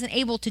 I wasn't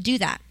able to do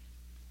that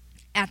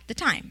at the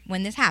time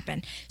when this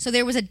happened. So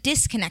there was a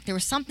disconnect. There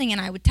was something, and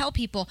I would tell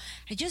people,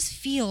 I just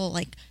feel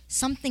like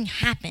something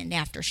happened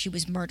after she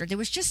was murdered. There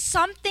was just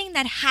something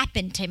that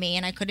happened to me,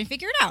 and I couldn't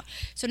figure it out.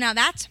 So now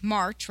that's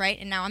March, right?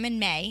 And now I'm in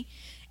May,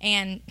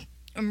 and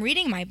I'm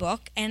reading my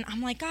book, and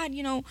I'm like, God,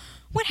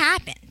 what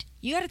happened?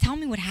 You got to tell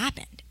me what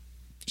happened.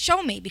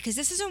 Show me, because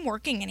this isn't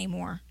working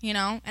anymore,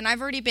 And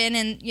I've already been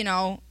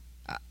in,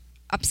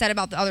 upset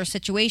about the other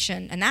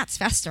situation, and that's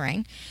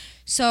festering.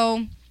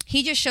 So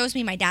he just shows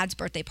me my dad's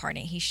birthday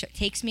party. He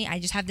takes me. I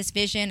just have this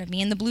vision of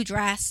me in the blue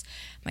dress,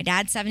 my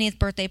dad's 70th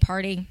birthday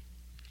party.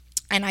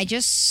 And I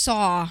just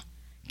saw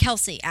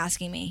Kelsey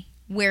asking me,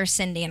 where's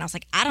Cindy? And I was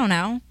like, I don't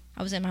know.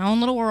 I was in my own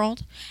little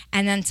world.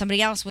 And then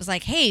somebody else was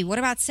like, hey, what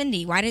about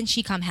Cindy? Why didn't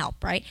she come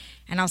help, right?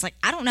 And I was like,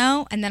 I don't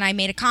know. And then I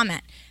made a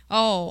comment.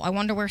 Oh, I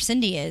wonder where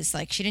Cindy is.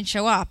 Like, she didn't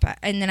show up.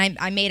 And then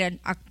I made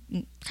a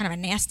kind of a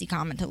nasty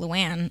comment to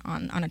Luann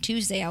on a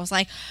Tuesday. I was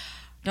like,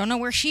 don't know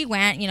where she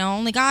went,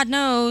 only God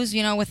knows,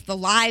 with the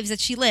lives that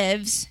she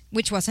lives,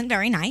 which wasn't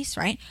very nice,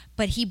 right?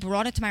 But he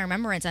brought it to my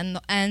remembrance,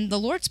 and the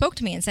Lord spoke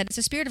to me and said, it's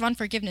a spirit of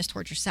unforgiveness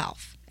towards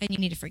yourself, and you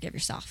need to forgive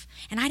yourself.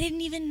 And I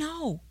didn't even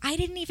know. I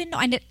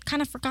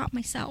kind of forgot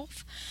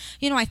myself.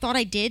 I thought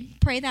I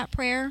did pray that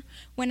prayer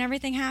when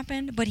everything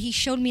happened, but he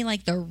showed me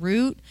like the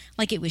root,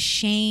 like it was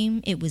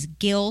shame, it was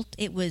guilt,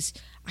 it was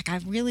like I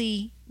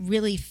really,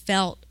 really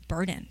felt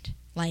burdened,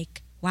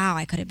 like, wow,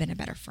 I could have been a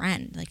better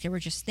friend. Like, there were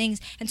just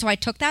things. And so I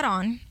took that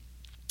on,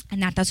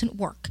 and that doesn't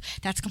work.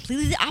 That's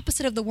completely the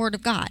opposite of the Word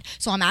of God.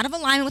 So I'm out of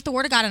alignment with the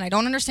Word of God, and I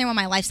don't understand why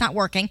my life's not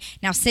working.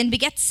 Now, sin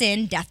begets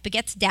sin, death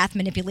begets death,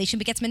 manipulation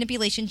begets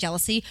manipulation,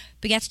 jealousy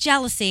begets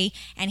jealousy.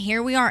 And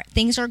here we are.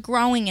 Things are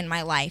growing in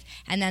my life.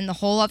 And then the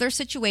whole other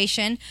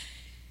situation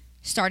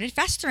started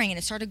festering, and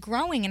it started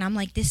growing. And I'm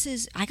like,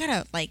 I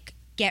got to,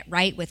 get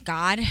right with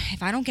God.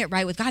 If I don't get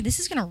right with God, this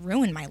is going to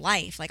ruin my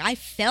life. Like, I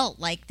felt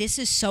like this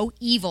is so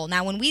evil.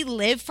 Now, when we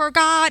live for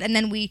God and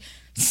then we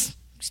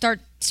start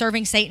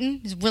serving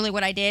Satan, is really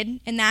what I did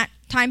in that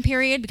time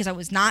period, because I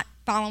was not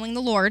following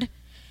the Lord.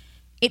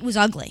 It was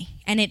ugly,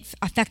 and it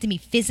affected me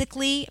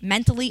physically,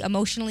 mentally,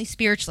 emotionally,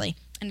 spiritually,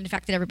 and it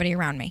affected everybody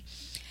around me.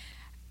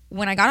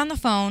 When I got on the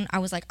phone, I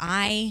was like,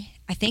 I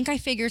think I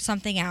figured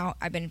something out.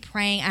 I've been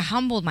praying. I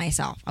humbled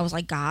myself. I was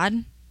like,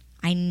 God,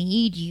 I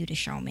need you to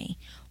show me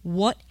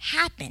what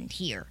happened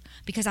here,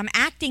 because I'm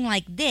acting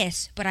like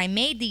this, but I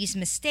made these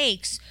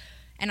mistakes,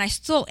 and I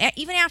still,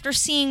 even after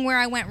seeing where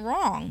I went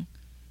wrong,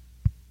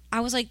 I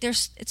was like,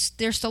 there's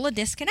still a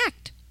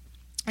disconnect.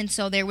 And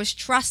so there was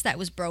trust that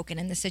was broken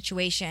in the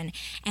situation.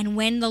 And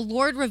when the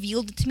Lord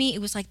revealed it to me,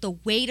 it was like the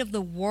weight of the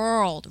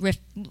world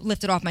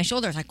lifted off my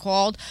shoulders. I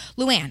called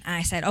Luann, and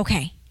I said,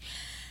 okay,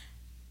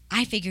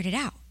 I figured it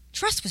out.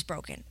 Trust was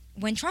broken.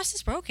 When trust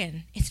is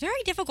broken, it's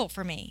very difficult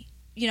for me.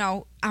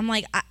 I'm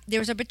like, there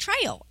was a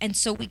betrayal. And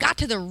so we got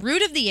to the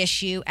root of the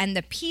issue, and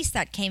the peace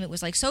that came, it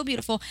was like so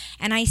beautiful.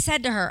 And I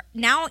said to her,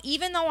 now,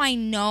 even though I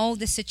know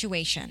the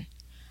situation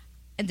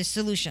and the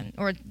solution,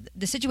 or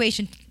the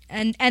situation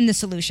and the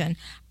solution,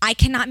 I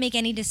cannot make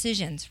any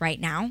decisions right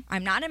now.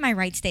 I'm not in my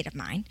right state of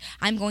mind.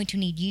 I'm going to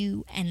need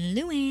you and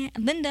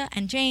Linda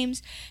and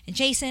James and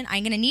Jason.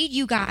 I'm going to need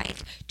you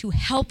guys to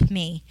help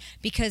me,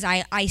 because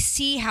I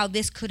see how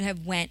this could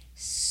have went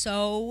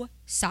so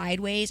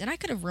sideways, and I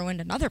could have ruined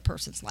another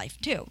person's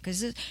life too,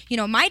 because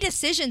my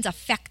decisions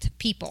affect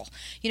people,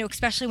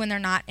 especially when they're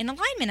not in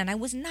alignment, and I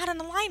was not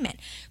in alignment.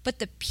 But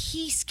the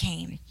peace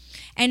came,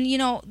 and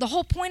the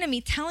whole point of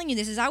me telling you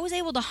this is I was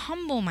able to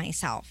humble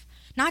myself,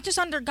 not just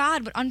under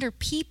God, but under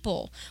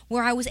people,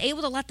 where I was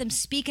able to let them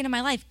speak into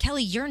my life.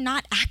 Kelly, you're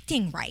not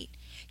acting right.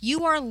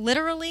 You are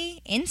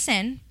literally in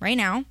sin right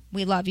now.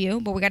 We love you,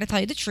 but we got to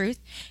tell you the truth.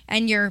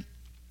 And you're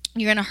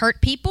going to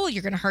hurt people,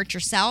 you're going to hurt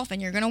yourself,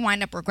 and you're going to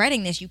wind up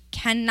regretting this. You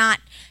cannot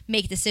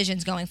make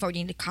decisions going forward.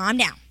 You need to calm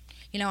down.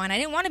 And I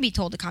didn't want to be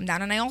told to calm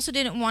down, and I also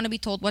didn't want to be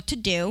told what to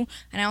do,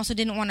 and I also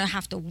didn't want to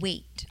have to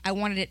wait. I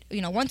wanted it,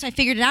 once I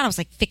figured it out, I was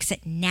like, fix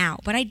it now.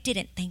 But I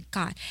didn't, thank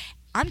God.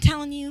 I'm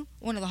telling you,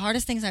 one of the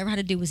hardest things I ever had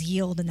to do was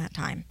yield in that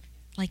time.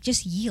 Like,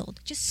 just yield.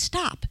 Just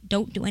stop.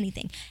 Don't do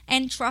anything.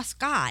 And trust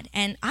God.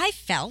 And I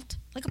felt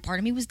like a part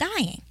of me was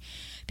dying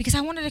because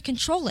I wanted to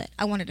control it.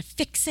 I wanted to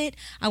fix it.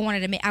 I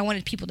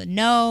wanted people to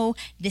know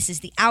this is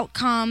the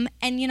outcome.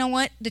 And you know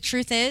what? The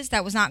truth is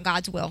that was not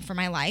God's will for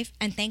my life.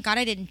 And thank God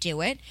I didn't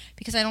do it,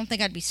 because I don't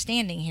think I'd be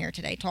standing here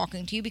today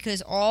talking to you,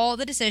 because all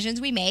the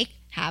decisions we make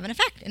have an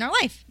effect in our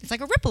life. It's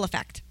like a ripple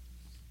effect.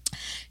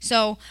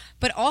 So,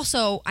 but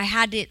also I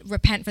had to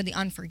repent for the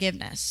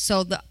unforgiveness.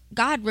 So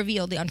God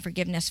revealed the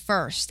unforgiveness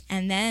first,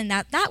 and then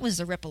that was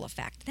the ripple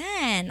effect.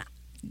 Then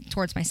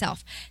towards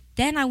myself.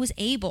 Then I was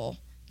able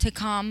to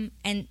come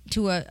and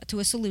to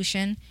a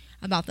solution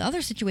about the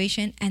other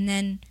situation, and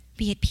then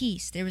be at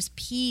peace. There was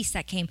peace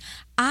that came.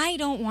 I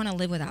don't want to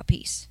live without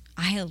peace.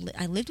 I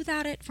lived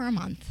without it for a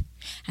month,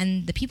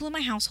 and the people in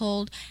my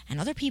household and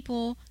other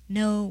people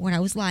know what I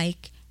was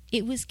like.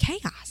 It was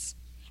chaos.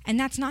 And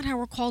that's not how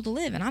we're called to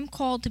live. And I'm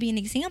called to be an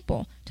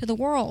example to the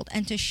world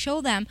and to show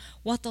them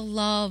what the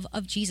love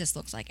of Jesus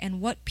looks like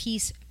and what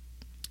peace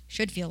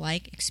should feel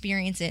like.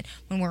 Experience it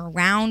when we're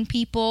around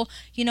people.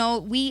 You know,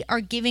 we are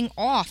giving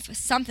off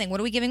something. What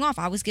are we giving off?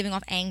 I was giving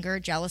off anger,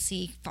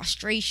 jealousy,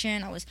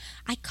 frustration.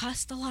 I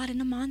cussed a lot in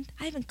a month.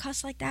 I haven't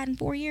cussed like that in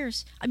 4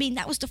 years. I mean,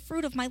 that was the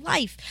fruit of my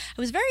life. It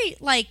was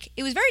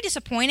very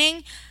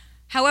disappointing.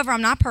 However,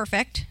 I'm not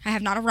perfect. I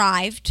have not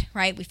arrived,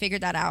 right? We figured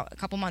that out a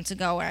couple months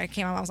ago where I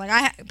came out. I was like,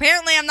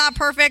 apparently I'm not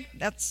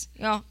perfect.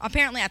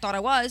 Apparently I thought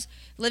I was.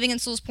 Living in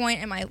Sewell's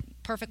Point in my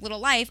perfect little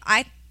life,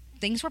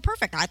 things were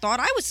perfect. I thought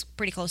I was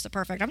pretty close to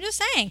perfect. I'm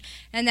just saying.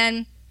 And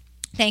then,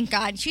 thank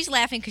God, she's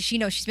laughing because she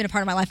knows she's been a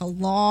part of my life a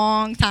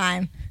long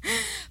time.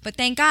 But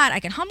thank God I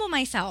can humble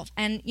myself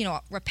and,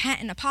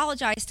 repent and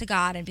apologize to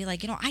God and be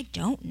like, I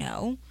don't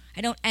know.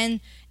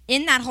 And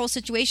in that whole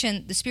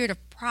situation, the spirit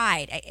of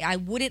pride, I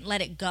wouldn't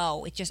let it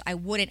go. I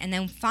wouldn't. And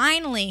then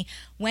finally,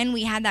 when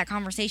we had that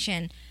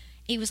conversation,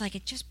 it was like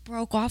it just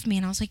broke off me.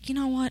 And I was like, you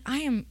know what? I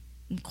am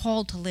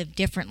called to live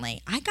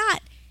differently. I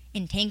got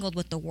entangled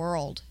with the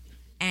world,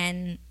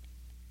 and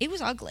it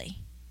was ugly.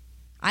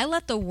 I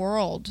let the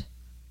world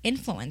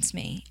influence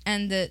me,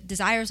 and the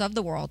desires of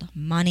the world,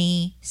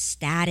 money,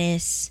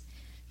 status,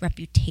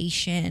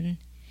 reputation,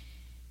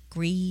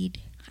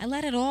 greed, I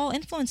let it all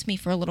influence me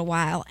for a little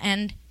while.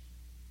 And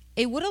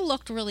it would have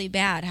looked really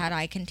bad had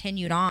I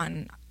continued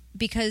on,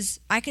 because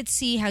I could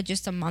see how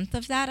just a month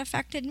of that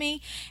affected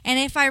me. And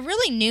if I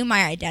really knew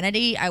my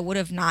identity, I would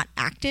have not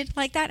acted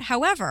like that.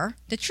 However,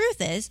 the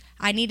truth is,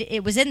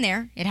 it was in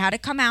there. It had to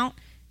come out.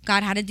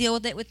 God had to deal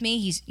with it with me.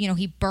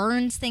 He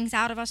burns things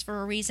out of us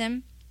for a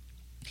reason.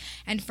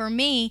 And for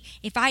me,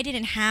 if I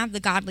didn't have the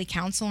godly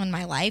counsel in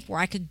my life where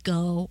I could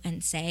go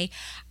and say,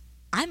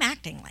 I'm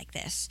acting like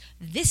this.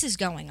 This is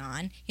going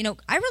on.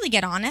 I really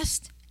get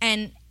honest.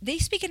 And they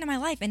speak into my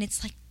life, and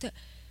it's like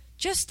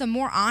the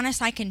more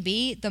honest I can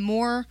be, the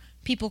more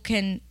people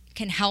can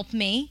help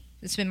me.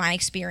 It's been my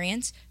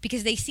experience,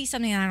 because they see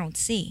something that I don't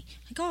see.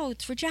 Like, oh,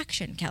 it's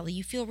rejection, Kelly.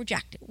 You feel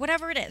rejected.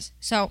 Whatever it is.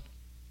 So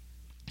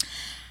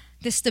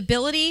the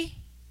stability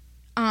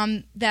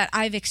that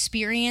I've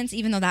experienced,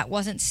 even though that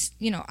wasn't,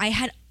 I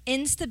had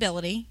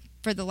instability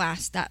for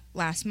that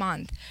last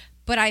month,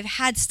 but I've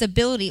had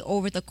stability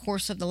over the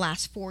course of the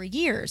last 4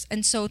 years.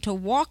 And so to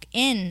walk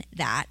in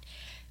that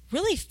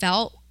really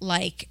felt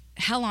like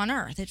hell on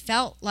earth. It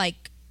felt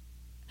like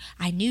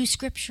I knew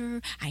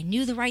scripture, I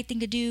knew the right thing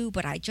to do,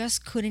 but I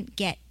just couldn't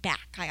get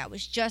back.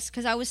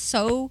 Because I was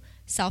so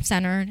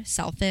self-centered,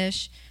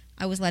 selfish,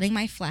 I was letting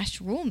my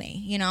flesh rule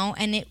me,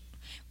 and it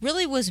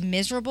really was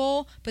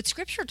miserable, but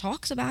scripture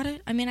talks about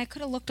it. I mean, I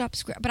could have looked up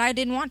scripture, but I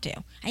didn't want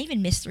to. I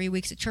even missed 3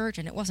 weeks of church,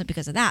 and it wasn't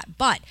because of that.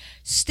 But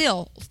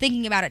still,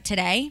 thinking about it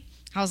today,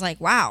 I was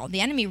like, wow,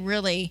 the enemy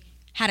really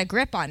had a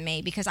grip on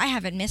me, because I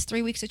haven't missed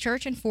 3 weeks of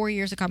church in 3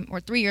 years of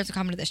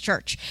coming to this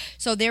church.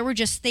 So there were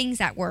just things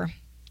that were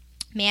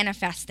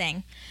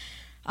manifesting.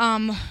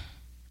 I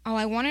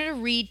wanted to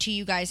read to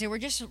you guys. There were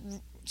just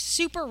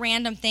super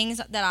random things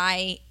that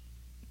I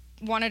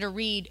wanted to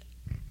read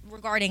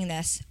regarding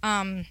this.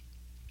 And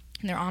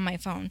they're on my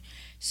phone.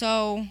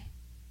 So,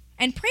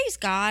 and praise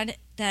God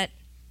that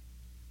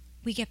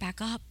we get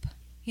back up.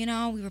 We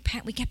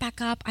repent, we get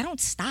back up. I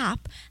don't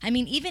stop. I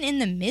mean, even in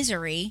the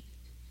misery,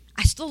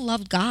 I still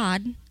loved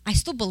God. I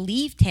still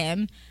believed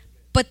him,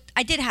 but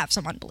I did have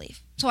some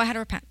unbelief. So I had to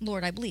repent.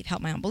 Lord, I believe.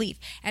 Help my unbelief.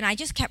 And I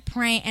just kept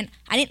praying, and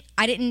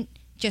I didn't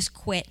just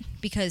quit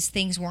because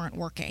things weren't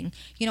working.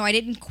 I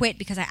didn't quit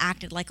because I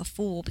acted like a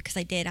fool, because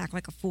I did act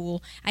like a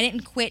fool. I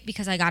didn't quit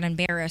because I got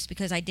embarrassed,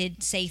 because I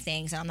did say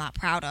things that I'm not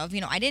proud of.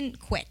 I didn't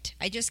quit.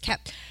 I just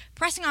kept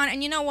pressing on.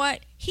 And you know what?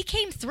 He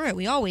came through.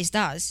 He always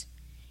does.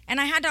 And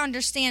I had to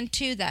understand,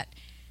 too, that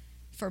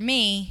for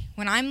me,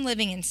 when I'm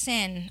living in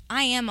sin,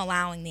 I am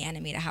allowing the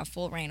enemy to have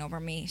full reign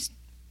over me,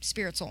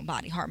 spirit, soul, and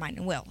body, heart, mind,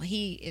 and will.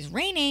 He is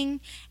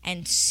reigning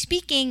and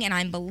speaking, and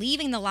I'm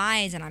believing the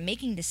lies, and I'm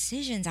making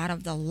decisions out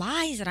of the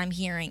lies that I'm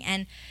hearing.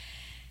 And,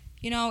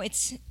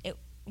 it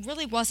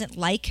really wasn't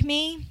like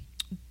me,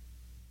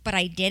 but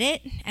I did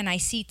it, and I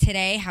see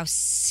today how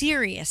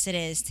serious it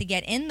is to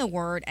get in the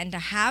Word and to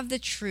have the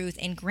truth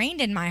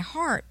ingrained in my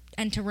heart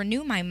and to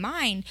renew my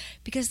mind,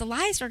 because the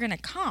lies are going to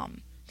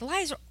come. The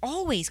lies are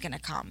always going to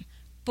come.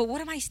 But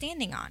what am I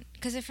standing on?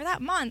 Because for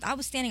that month, I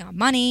was standing on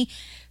money,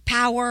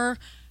 power,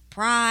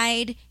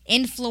 pride,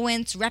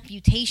 influence,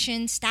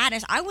 reputation,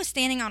 status. I was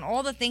standing on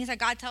all the things that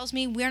God tells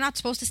me we're not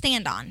supposed to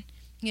stand on,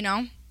 you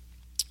know?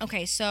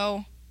 Okay,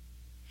 so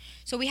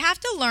we have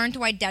to learn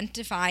to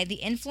identify the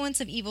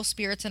influence of evil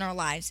spirits in our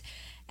lives,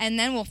 and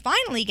then we'll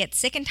finally get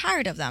sick and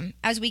tired of them.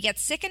 As we get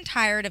sick and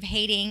tired of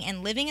hating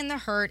and living in the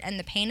hurt and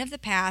the pain of the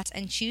past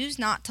and choose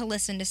not to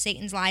listen to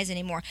Satan's lies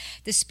anymore,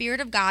 the Spirit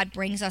of God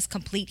brings us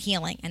complete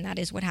healing, and that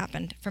is what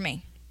happened for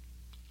me.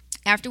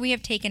 After we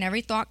have taken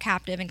every thought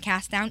captive and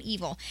cast down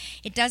evil,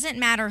 it doesn't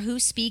matter who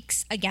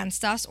speaks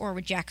against us or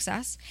rejects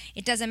us.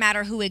 It doesn't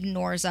matter who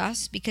ignores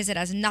us, because it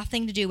has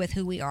nothing to do with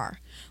who we are.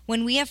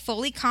 When we have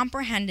fully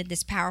comprehended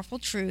this powerful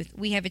truth,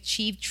 we have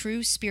achieved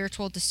true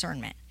spiritual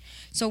discernment.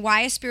 So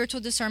why is spiritual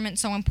discernment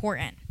so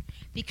important?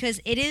 Because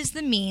it is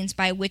the means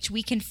by which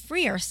we can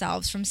free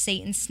ourselves from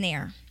Satan's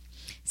snare.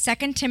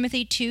 2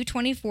 Timothy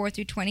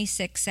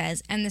 2:24-26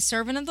 says, "And the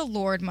servant of the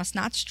Lord must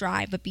not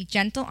strive, but be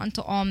gentle unto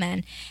all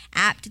men,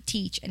 apt to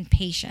teach and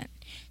patient."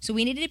 So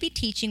we needed to be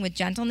teaching with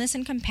gentleness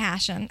and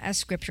compassion, as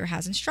Scripture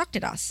has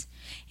instructed us.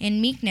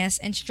 In meekness,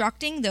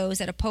 instructing those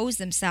that oppose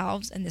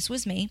themselves, and this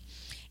was me,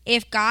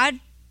 if God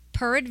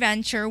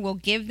peradventure will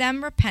give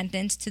them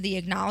repentance to the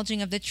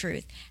acknowledging of the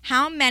truth.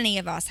 How many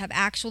of us have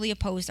actually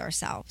opposed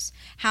ourselves?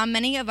 How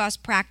many of us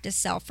practice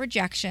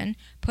self-rejection,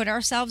 put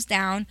ourselves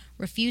down,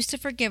 refuse to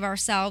forgive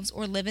ourselves,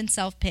 or live in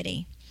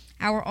self-pity?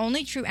 Our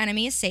only true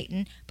enemy is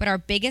Satan, but our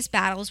biggest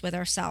battle is with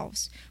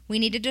ourselves. We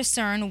need to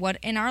discern what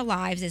in our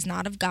lives is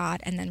not of God,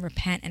 and then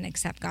repent and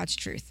accept God's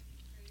truth.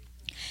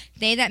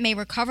 They that may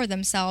recover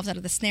themselves out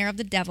of the snare of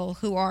the devil,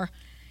 who are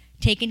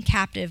taken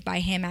captive by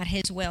him at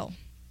his will.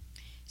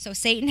 So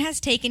Satan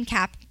has taken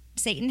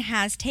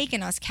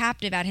us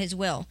captive at his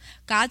will.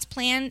 God's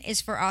plan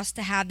is for us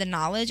to have the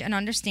knowledge and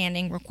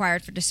understanding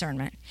required for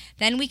discernment.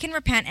 Then we can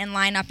repent and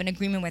line up in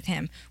agreement with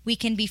him. We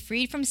can be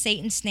freed from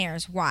Satan's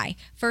snares. Why?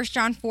 1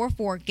 John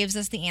 4:4 gives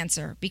us the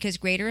answer. Because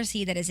greater is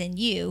he that is in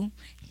you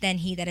than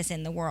he that is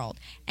in the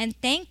world. And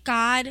thank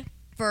God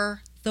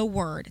for the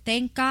word.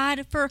 Thank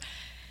God for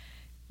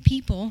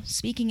people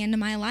speaking into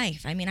my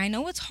life. I mean, I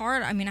know it's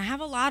hard. I mean, I have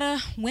a lot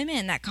of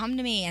women that come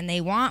to me and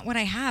they want what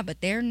I have,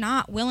 but they're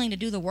not willing to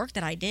do the work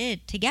that I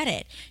did to get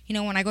it. You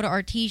know, when I go to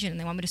Artesian and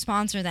they want me to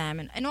sponsor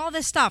them and all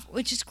this stuff,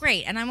 which is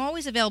great. And I'm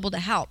always available to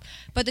help.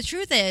 But the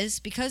truth is,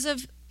 because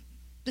of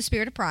the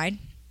spirit of pride,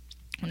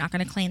 we're not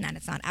going to claim that.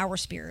 It's not our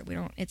spirit.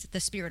 It's the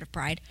spirit of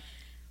pride.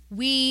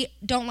 We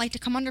don't like to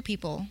come under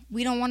people.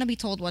 We don't want to be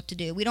told what to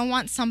do. We don't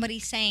want somebody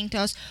saying to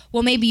us,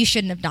 well, maybe you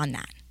shouldn't have done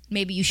that.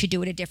 Maybe you should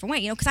do it a different way,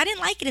 you know, because I didn't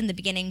like it in the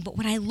beginning. But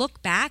when I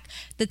look back,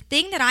 the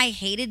thing that I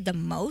hated the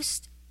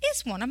most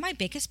is one of my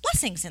biggest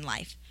blessings in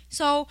life.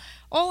 So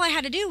all I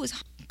had to do was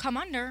come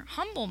under,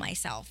 humble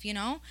myself, you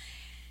know.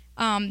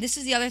 This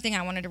is the other thing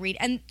I wanted to read.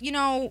 And, you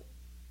know,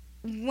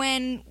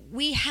 when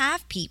we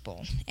have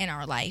people in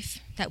our life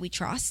that we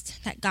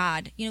trust, that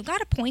God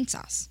appoints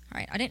us,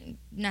 right? I didn't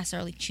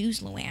necessarily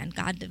choose Luann.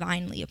 God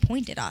divinely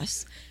appointed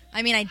us.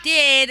 I mean, I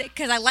did,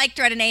 because I liked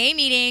her at an AA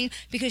meeting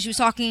because she was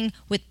talking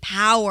with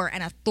power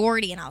and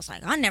authority, and I was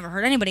like, I never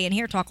heard anybody in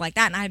here talk like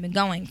that, and I had been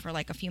going for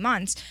like a few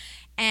months,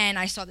 and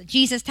I saw the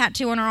Jesus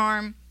tattoo on her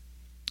arm,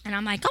 and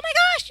I'm like, oh my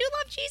gosh, you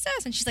love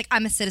Jesus, and she's like,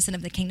 I'm a citizen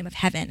of the kingdom of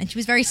heaven, and she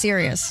was very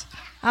serious.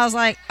 I was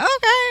like,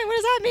 okay, what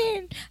does that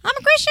mean? I'm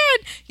a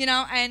Christian, you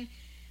know, and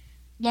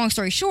long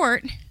story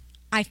short,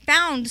 I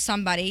found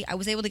somebody, I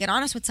was able to get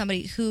honest with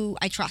somebody who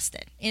I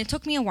trusted. And it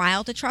took me a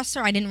while to trust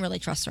her. I didn't really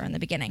trust her in the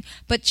beginning.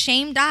 But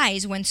shame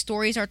dies when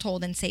stories are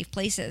told in safe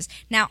places.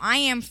 Now, I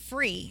am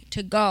free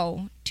to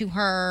go to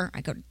her.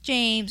 I go to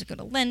James, I go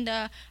to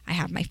Linda. I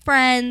have my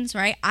friends,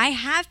 right? I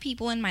have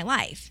people in my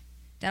life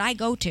that I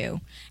go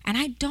to, and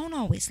I don't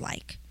always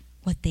like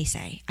what they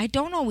say. I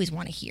don't always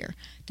want to hear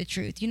the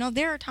truth. You know,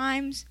 there are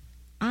times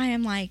I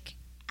am like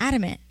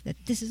adamant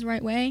that this is the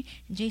right way,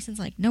 and Jason's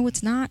like, no,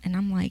 it's not. And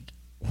I'm like,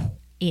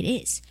 it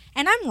is.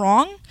 And I'm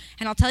wrong.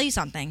 And I'll tell you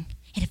something.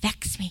 It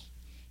affects me.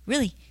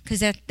 Really. Because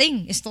that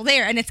thing is still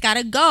there and it's got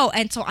to go.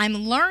 And so I'm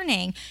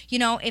learning, you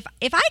know, if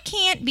I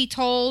can't be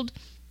told,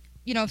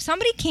 you know, if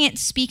somebody can't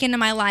speak into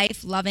my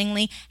life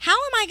lovingly, how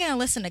am I going to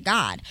listen to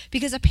God?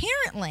 Because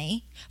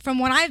apparently, from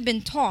what I've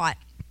been taught,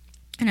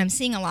 and I'm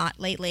seeing a lot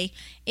lately,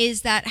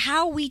 is that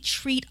how we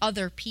treat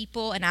other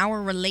people and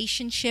our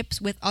relationships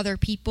with other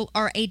people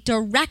are a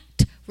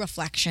direct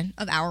reflection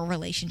of our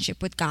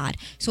relationship with God.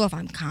 So if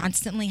I'm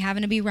constantly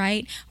having to be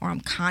right, or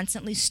I'm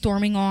constantly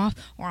storming off,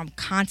 or I'm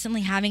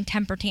constantly having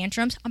temper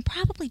tantrums, I'm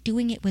probably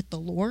doing it with the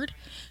Lord,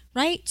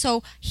 right?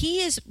 So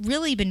he has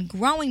really been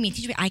growing me,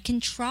 teaching me I can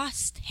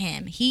trust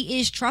him. He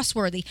is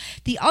trustworthy.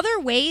 The other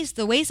ways,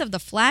 the ways of the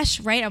flesh,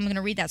 right? I'm going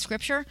to read that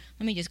scripture.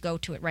 Let me just go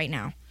to it right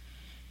now.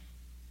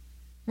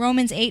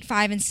 Romans 8,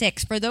 5, and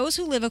 6. For those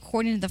who live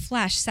according to the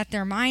flesh set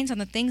their minds on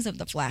the things of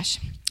the flesh,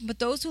 but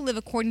those who live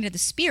according to the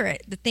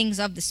Spirit, the things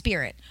of the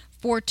Spirit.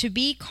 For to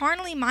be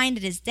carnally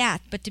minded is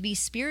death, but to be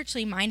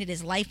spiritually minded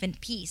is life and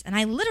peace. And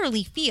I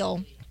literally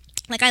feel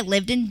like I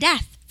lived in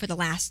death for the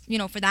last,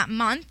 for that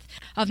month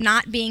of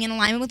not being in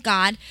alignment with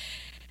God.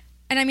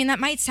 And I mean, that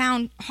might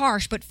sound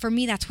harsh, but for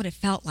me, that's what it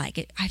felt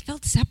like. I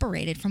felt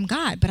separated from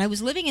God, but I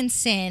was living in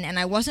sin and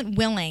I wasn't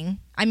willing.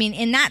 I mean,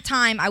 in that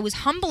time, I was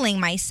humbling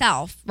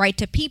myself, right,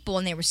 to people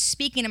and they were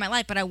speaking in my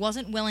life, but I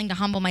wasn't willing to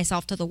humble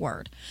myself to the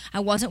word.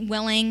 I wasn't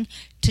willing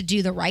to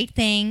do the right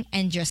thing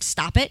and just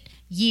stop it,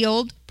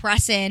 yield,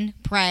 press in,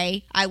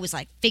 pray. I was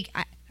like,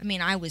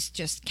 I was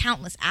just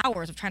countless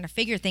hours of trying to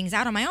figure things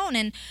out on my own.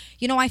 And,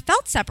 I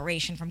felt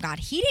separation from God.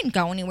 He didn't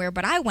go anywhere,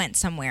 but I went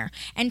somewhere.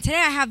 And today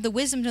I have the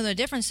wisdom to know the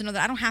difference, to know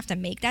that I don't have to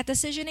make that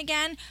decision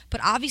again. But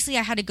obviously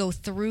I had to go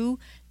through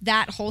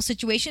that whole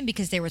situation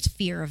because there was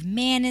fear of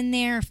man in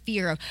there,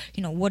 fear of,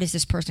 what is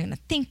this person going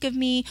to think of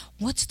me?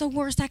 What's the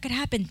worst that could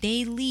happen?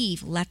 They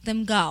leave, let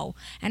them go.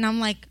 And I'm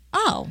like,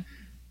 oh,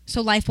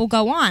 so life will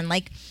go on.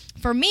 Like,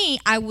 for me,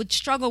 I would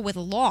struggle with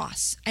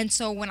loss. And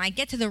so when I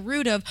get to the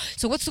root of,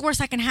 so what's the worst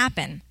that can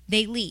happen?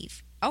 They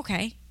leave.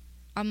 Okay.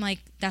 I'm like,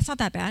 that's not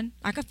that bad.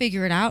 I could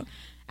figure it out.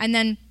 And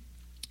then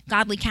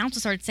godly counsel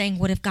started saying,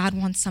 what if God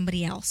wants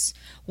somebody else?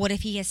 What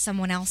if he has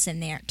someone else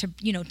in there to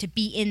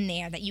be in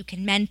there that you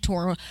can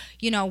mentor,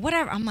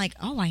 whatever. I'm like,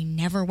 oh, I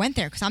never went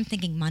there because I'm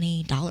thinking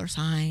money, dollar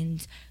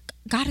signs.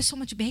 God is so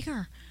much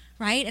bigger,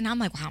 right? And I'm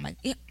like, wow,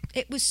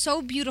 it was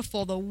so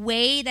beautiful the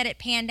way that it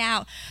panned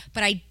out,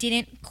 but I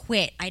didn't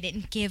quit. I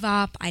didn't give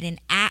up. I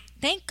didn't act.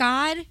 Thank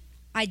God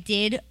I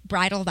did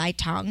bridle thy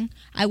tongue.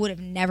 I would have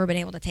never been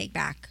able to take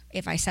back.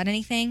 If I said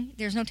anything,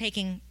 there's no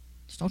taking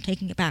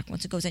it back.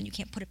 Once it goes in, you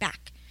can't put it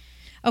back.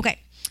 Okay,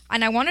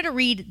 and I wanted to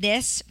read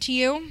this to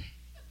you.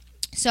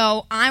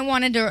 So I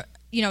wanted to,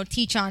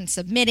 teach on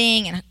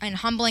submitting and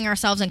humbling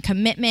ourselves and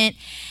commitment.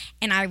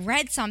 And I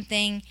read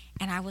something,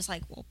 and I was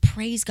like, well,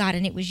 praise God.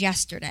 And it was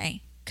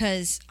yesterday.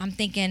 Because I'm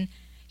thinking,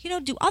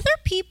 do other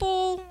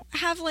people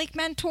have like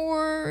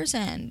mentors?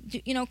 And,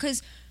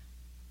 because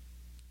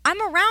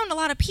I'm around a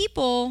lot of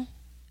people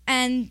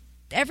and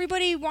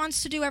everybody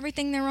wants to do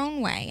everything their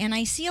own way. And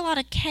I see a lot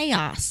of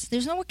chaos.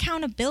 There's no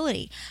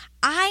accountability.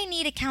 I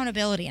need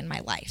accountability in my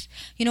life.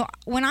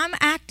 When I'm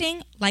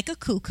acting like a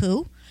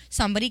cuckoo,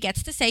 somebody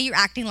gets to say you're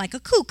acting like a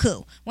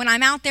cuckoo. When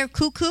I'm out there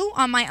cuckoo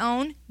on my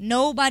own,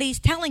 nobody's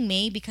telling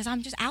me because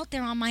I'm just out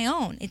there on my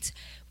own. It's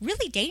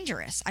really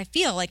dangerous, I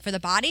feel like, for the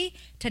body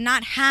to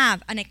not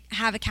have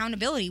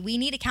accountability. We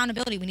need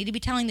accountability. We need to be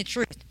telling the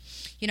truth.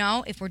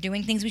 If we're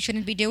doing things we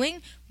shouldn't be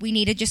doing, we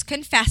need to just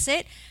confess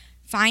it.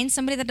 Find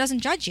somebody that doesn't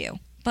judge you.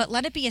 But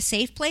let it be a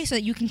safe place so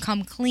that you can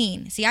come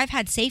clean. See, I've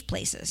had safe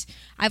places.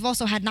 I've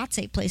also had not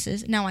safe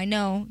places. Now I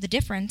know the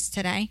difference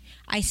today.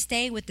 I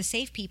stay with the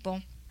safe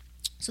people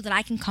so that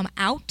I can come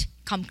out,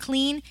 come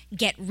clean,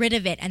 get rid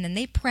of it. And then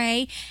they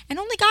pray. And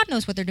only God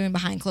knows what they're doing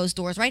behind closed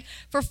doors, right?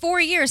 For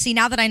 4 years, see,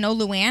 now that I know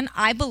Luann,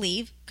 I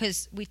believe,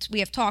 because we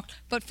have talked,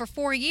 but for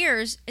 4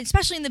 years,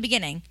 especially in the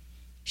beginning,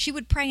 she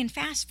would pray and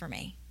fast for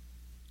me.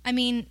 I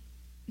mean,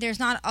 there's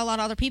not a lot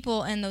of other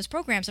people in those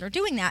programs that are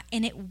doing that,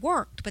 and it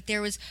worked. But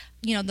there was,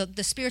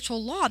 the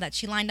spiritual law that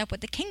she lined up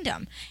with the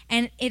kingdom,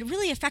 and it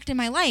really affected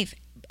my life.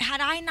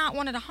 Had I not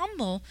wanted to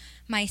humble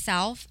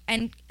myself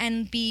and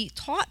be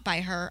taught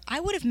by her,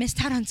 I would have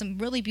missed out on some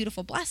really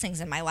beautiful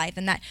blessings in my life,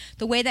 and that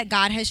the way that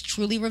God has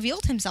truly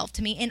revealed himself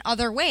to me in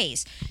other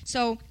ways.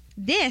 So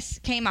this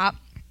came up,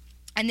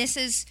 and this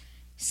is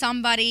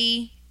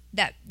somebody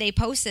that they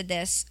posted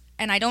this,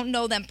 and I don't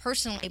know them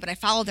personally, but I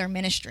follow their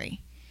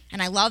ministry.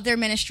 And I love their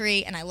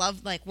ministry, and I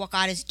love what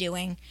God is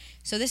doing.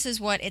 So this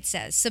is what it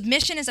says.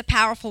 Submission is a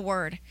powerful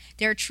word.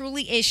 There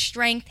truly is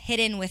strength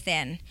hidden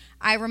within.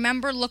 I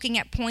remember looking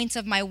at points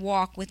of my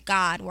walk with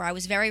God where I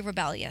was very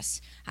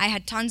rebellious. I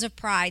had tons of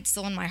pride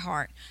still in my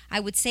heart.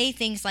 I would say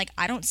things like,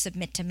 I don't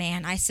submit to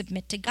man, I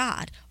submit to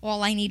God.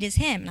 All I need is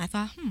him. And I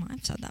thought,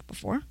 I've said that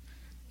before.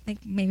 I think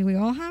maybe we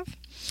all have.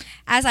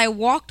 As I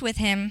walked with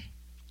him,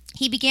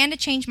 he began to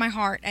change my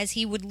heart as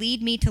he would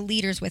lead me to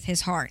leaders with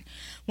his heart.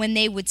 When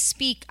they would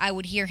speak, I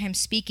would hear him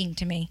speaking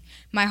to me.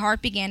 My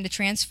heart began to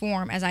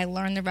transform as I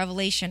learned the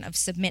revelation of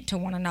submit to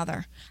one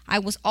another. I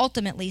was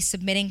ultimately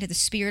submitting to the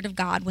Spirit of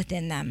God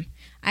within them.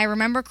 I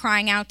remember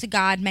crying out to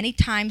God many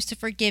times to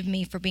forgive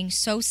me for being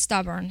so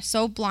stubborn,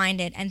 so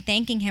blinded, and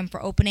thanking him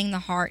for opening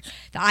the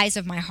eyes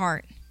of my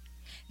heart.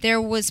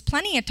 There was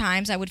plenty of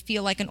times I would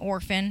feel like an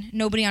orphan.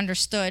 Nobody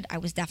understood. I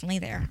was definitely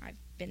there.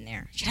 Been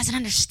there. She doesn't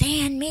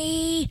understand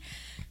me.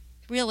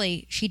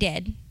 Really, she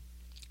did.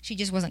 She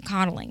just wasn't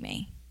coddling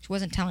me. She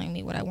wasn't telling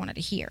me what I wanted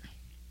to hear.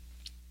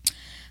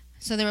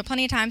 So there were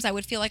plenty of times I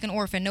would feel like an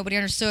orphan. Nobody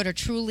understood or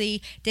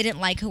truly didn't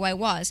like who I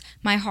was.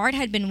 My heart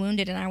had been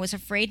wounded, and I was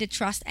afraid to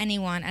trust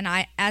anyone, and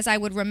as I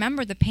would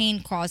remember the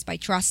pain caused by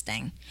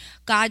trusting.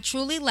 God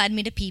truly led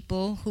me to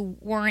people who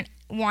weren't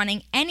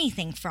wanting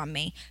anything from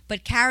me,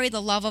 but carry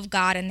the love of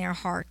God in their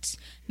hearts.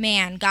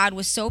 Man, God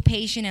was so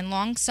patient and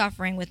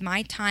long-suffering with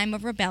my time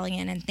of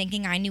rebellion and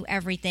thinking I knew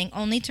everything,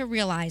 only to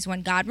realize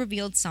when God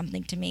revealed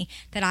something to me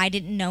that I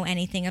didn't know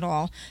anything at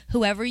all.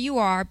 Whoever you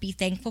are, be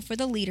thankful for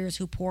the leaders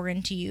who pour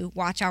into you.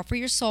 Watch out for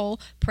your soul,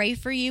 pray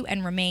for you,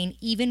 and remain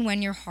even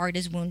when your heart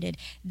is wounded.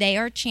 They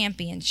are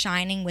champions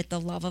shining with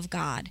the love of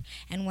God.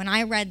 And when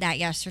I read that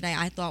yesterday,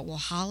 I thought, well,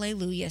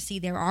 hallelujah. See,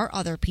 there are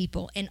other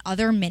people in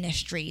other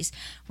ministries,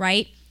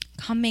 right,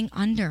 coming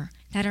under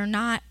that are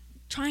not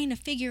trying to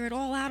figure it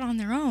all out on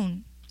their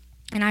own.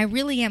 And I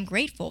really am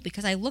grateful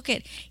because I look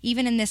at,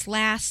 even in this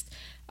last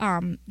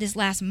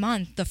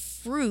month, the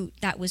fruit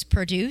that was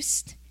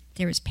produced.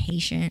 There was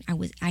patience.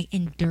 I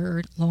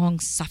endured long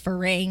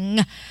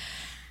suffering.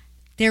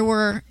 There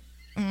were,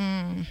 I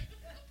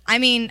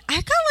kind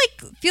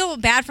of like feel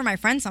bad for my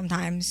friends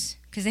sometimes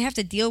because they have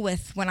to deal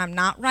with when I'm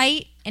not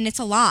right, and it's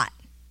a lot.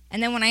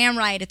 And then when I am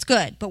right, it's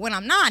good. But when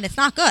I'm not, it's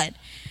not good.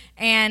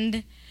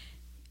 And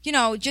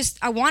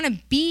I want to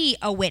be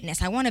a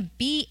witness. I want to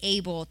be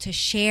able to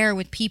share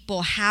with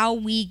people how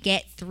we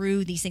get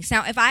through these things.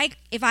 Now, if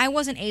I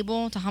wasn't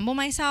able to humble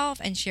myself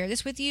and share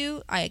this with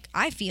you,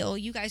 I feel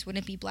you guys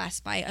wouldn't be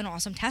blessed by an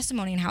awesome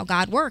testimony and how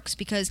God works,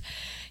 because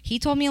he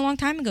told me a long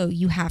time ago,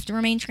 you have to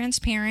remain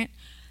transparent.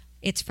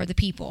 It's for the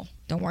people.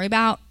 Don't worry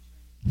about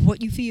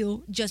what you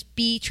feel. Just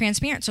be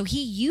transparent. So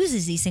he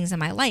uses these things in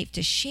my life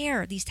to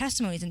share these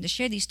testimonies and to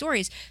share these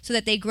stories so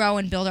that they grow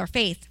and build our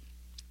faith.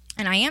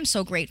 And I am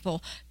so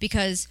grateful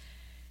because,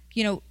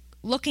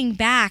 looking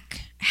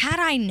back, had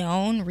I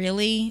known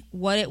really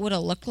what it would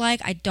have looked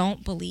like, I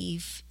don't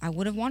believe I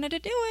would have wanted to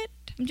do it.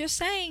 I'm just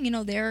saying,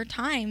 there are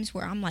times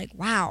where I'm like,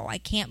 wow, I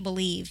can't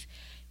believe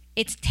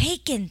it's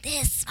taken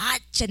this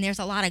much. And there's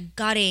a lot of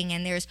gutting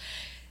and there's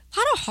a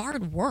lot of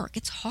hard work.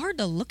 It's hard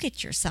to look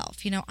at yourself.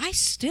 I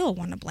still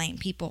want to blame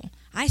people.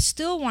 I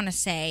still want to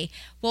say,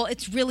 well,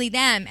 it's really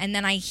them. And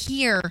then I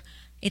hear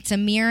it's a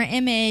mirror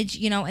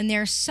image, and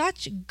there's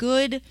such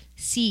good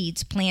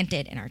seeds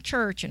planted in our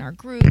church, in our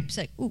groups,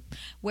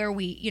 where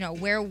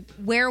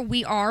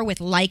we are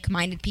with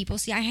like-minded people.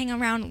 See, I hang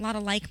around a lot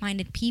of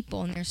like-minded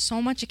people, and there's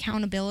so much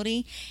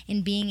accountability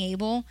in being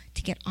able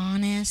to get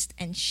honest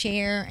and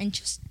share and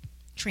just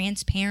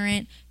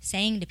transparent,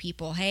 saying to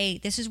people, hey,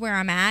 this is where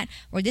I'm at,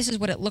 or this is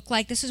what it looked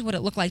like. This is what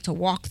it looked like to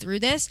walk through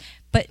this.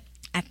 But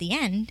at the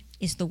end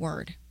is the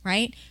word,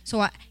 right?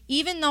 So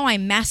even though I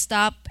messed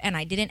up and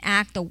I didn't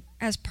act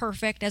as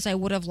perfect as I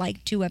would have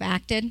liked to have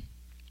acted,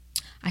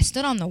 I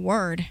stood on the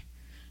word,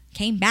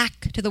 came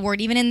back to the word.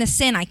 Even in the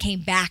sin, I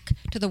came back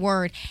to the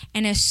word.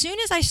 And as soon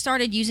as I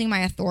started using my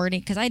authority,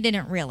 because I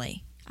didn't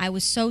really, I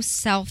was so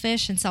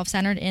selfish and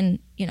self-centered in,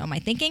 my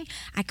thinking,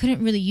 I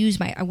couldn't really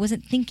I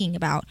wasn't thinking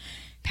about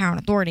power and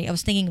authority. I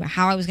was thinking about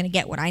how I was going to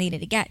get what I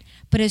needed to get.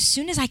 But as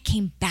soon as I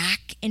came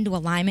back into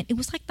alignment, it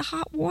was like the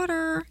hot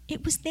water.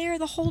 It was there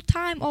the whole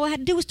time. All I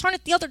had to do was turn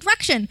it the other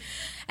direction.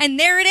 And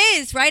there it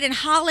is, right? And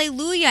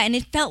hallelujah. And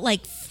it felt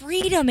like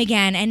freedom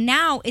again. And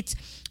now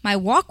my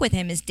walk with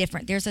him is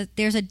different. There's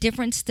a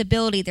different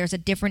stability. There's a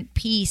different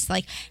peace.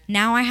 Like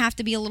now I have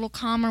to be a little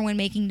calmer when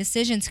making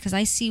decisions because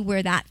I see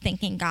where that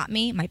thinking got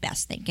me. My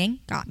best thinking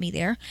got me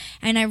there.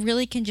 And I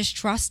really can just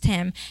trust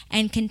him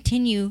and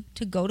continue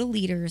to go to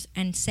leaders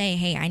and say,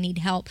 hey, I need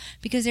help.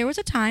 Because there was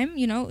a time,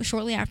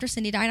 shortly after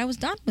Cindy died, I was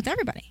done with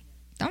everybody.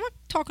 I'm not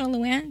talking to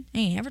Luann. I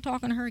ain't ever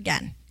talking to her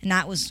again. And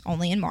that was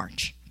only in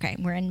March. Okay,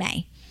 we're in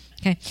May.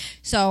 Okay,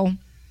 so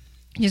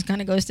it just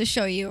kind of goes to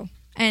show you.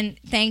 And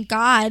thank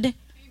God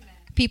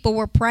people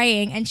were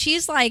praying, and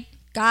she's like,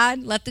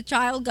 God, let the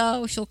child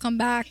go. She'll come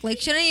back.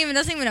 Like,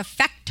 doesn't even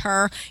affect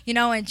her,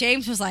 and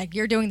James was like,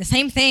 you're doing the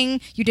same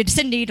thing you did to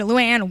Cindy, to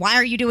Luann. Why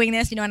are you doing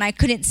this? And I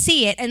couldn't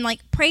see it. And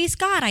praise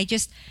God, I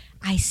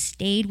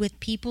stayed with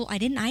people. I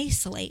didn't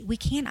isolate. We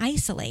can't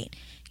isolate.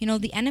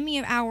 The enemy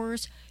of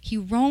ours, he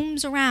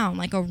roams around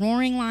like a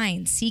roaring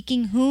lion,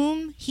 seeking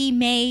whom he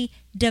may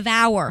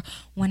devour.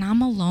 When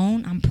I'm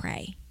alone, I'm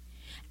prey.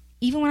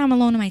 Even when I'm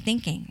alone in my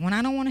thinking, when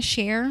I don't want to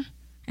share,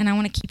 and I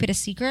want to keep it a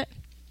secret,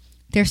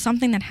 there's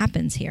something that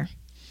happens here.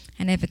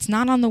 And if it's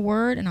not on the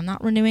word and I'm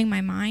not renewing my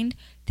mind,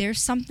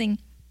 there's something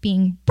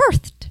being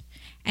birthed.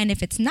 And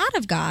if it's not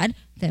of God,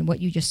 then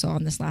what you just saw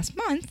in this last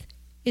month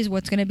is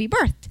what's going to be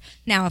birthed.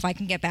 Now, if I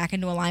can get back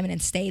into alignment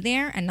and stay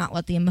there and not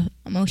let the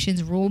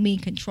emotions rule me,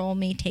 control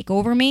me, take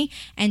over me,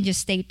 and just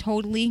stay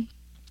totally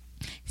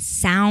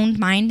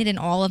sound-minded in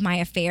all of my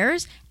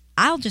affairs,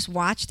 I'll just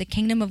watch the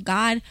kingdom of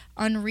God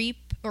unreap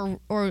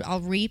or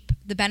I'll reap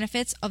the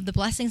benefits of the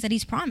blessings that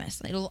he's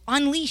promised. It'll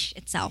unleash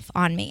itself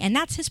on me. And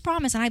that's his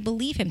promise, and I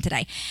believe him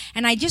today.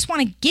 And I just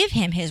want to give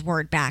him his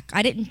word back.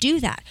 I didn't do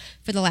that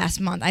for the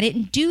last month. I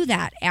didn't do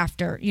that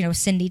after,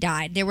 Cindy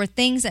died. There were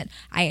things that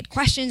I had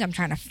questions. I'm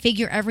trying to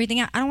figure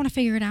everything out. I don't want to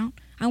figure it out.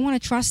 I want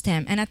to trust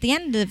him. And at the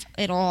end of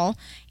it all,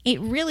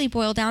 it really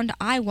boiled down to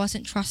I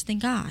wasn't trusting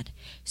God.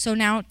 So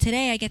now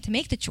today I get to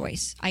make the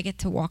choice. I get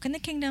to walk in the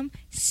kingdom,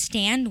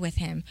 stand with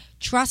him,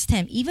 trust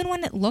him, even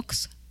when it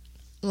looks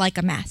like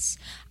a mess.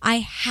 I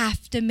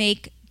have to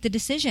make the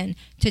decision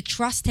to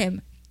trust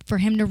him for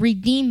him to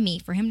redeem me,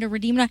 for him to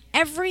redeem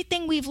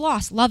everything we've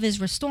lost. Love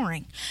is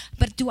restoring.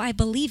 But do I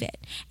believe it?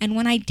 And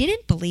when I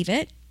didn't believe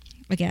it,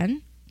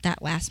 again,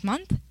 that last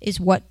month is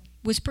what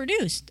was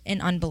produced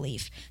in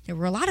unbelief. There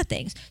were a lot of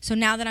things. So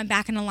now that I'm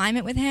back in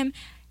alignment with him,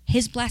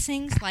 his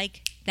blessings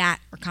like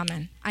that are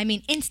coming. I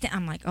mean, instant.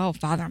 I'm like, oh,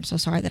 Father, I'm so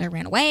sorry that I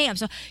ran away. I'm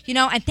so,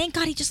 and thank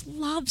God he just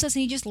loves us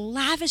and he just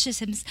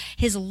lavishes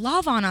his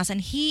love on us.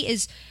 And he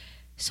is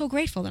so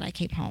grateful that I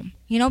came home,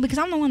 because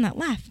I'm the one that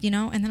left, and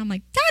then I'm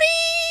like, Daddy!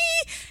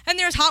 And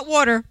there's hot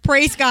water.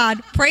 Praise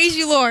God. Praise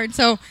you, Lord.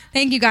 So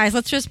thank you guys.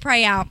 Let's just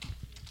pray out.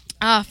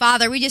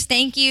 Father, we just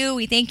thank you.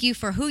 We thank you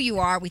for who you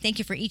are. We thank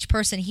you for each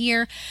person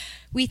here.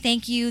 We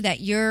thank you that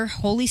your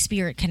Holy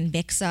Spirit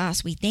convicts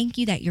us. We thank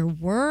you that your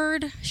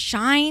word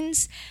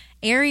shines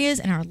areas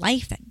in our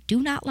life that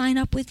do not line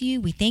up with you.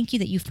 We thank you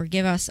that you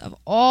forgive us of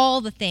all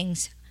the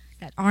things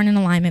that aren't in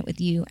alignment with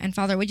you. And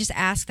Father, we just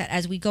ask that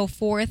as we go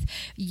forth,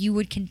 you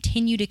would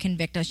continue to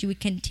convict us. You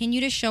would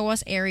continue to show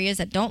us areas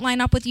that don't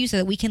line up with you so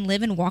that we can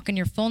live and walk in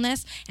your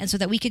fullness, and so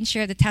that we can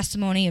share the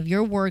testimony of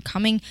your word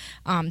coming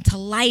to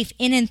life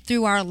in and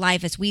through our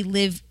life as we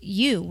live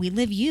you. We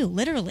live you,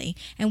 literally.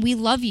 And we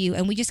love you.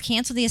 And we just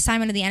cancel the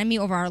assignment of the enemy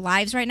over our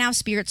lives right now,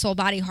 spirit, soul,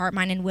 body, heart,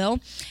 mind, and will.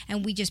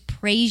 And we just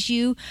praise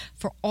you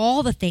for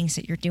all the things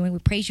that you're doing. We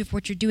praise you for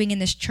what you're doing in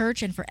this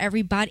church and for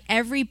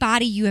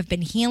everybody you have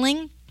been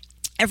healing.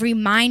 Every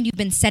mind you've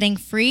been setting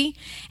free,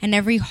 and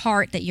every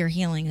heart that you're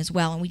healing as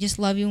well. And we just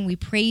love you, and we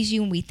praise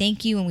you, and we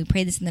thank you, and we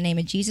pray this in the name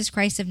of Jesus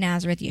Christ of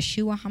Nazareth,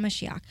 Yeshua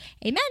HaMashiach.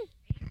 Amen.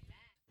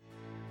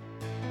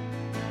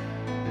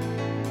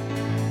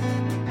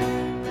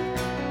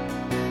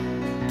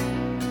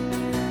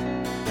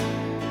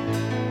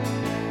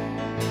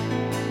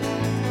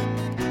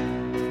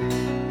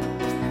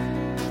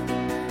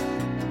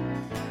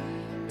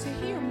 To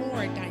hear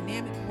more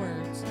dynamic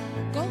words,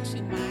 go to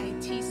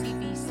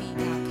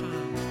mytcvc.com.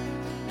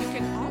 You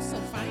can also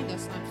find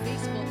us on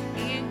Facebook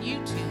and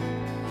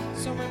YouTube.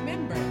 So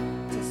remember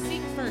to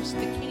seek first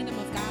the kingdom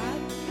of God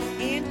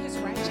and his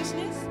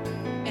righteousness,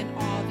 and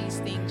all these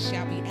things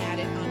shall be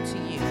added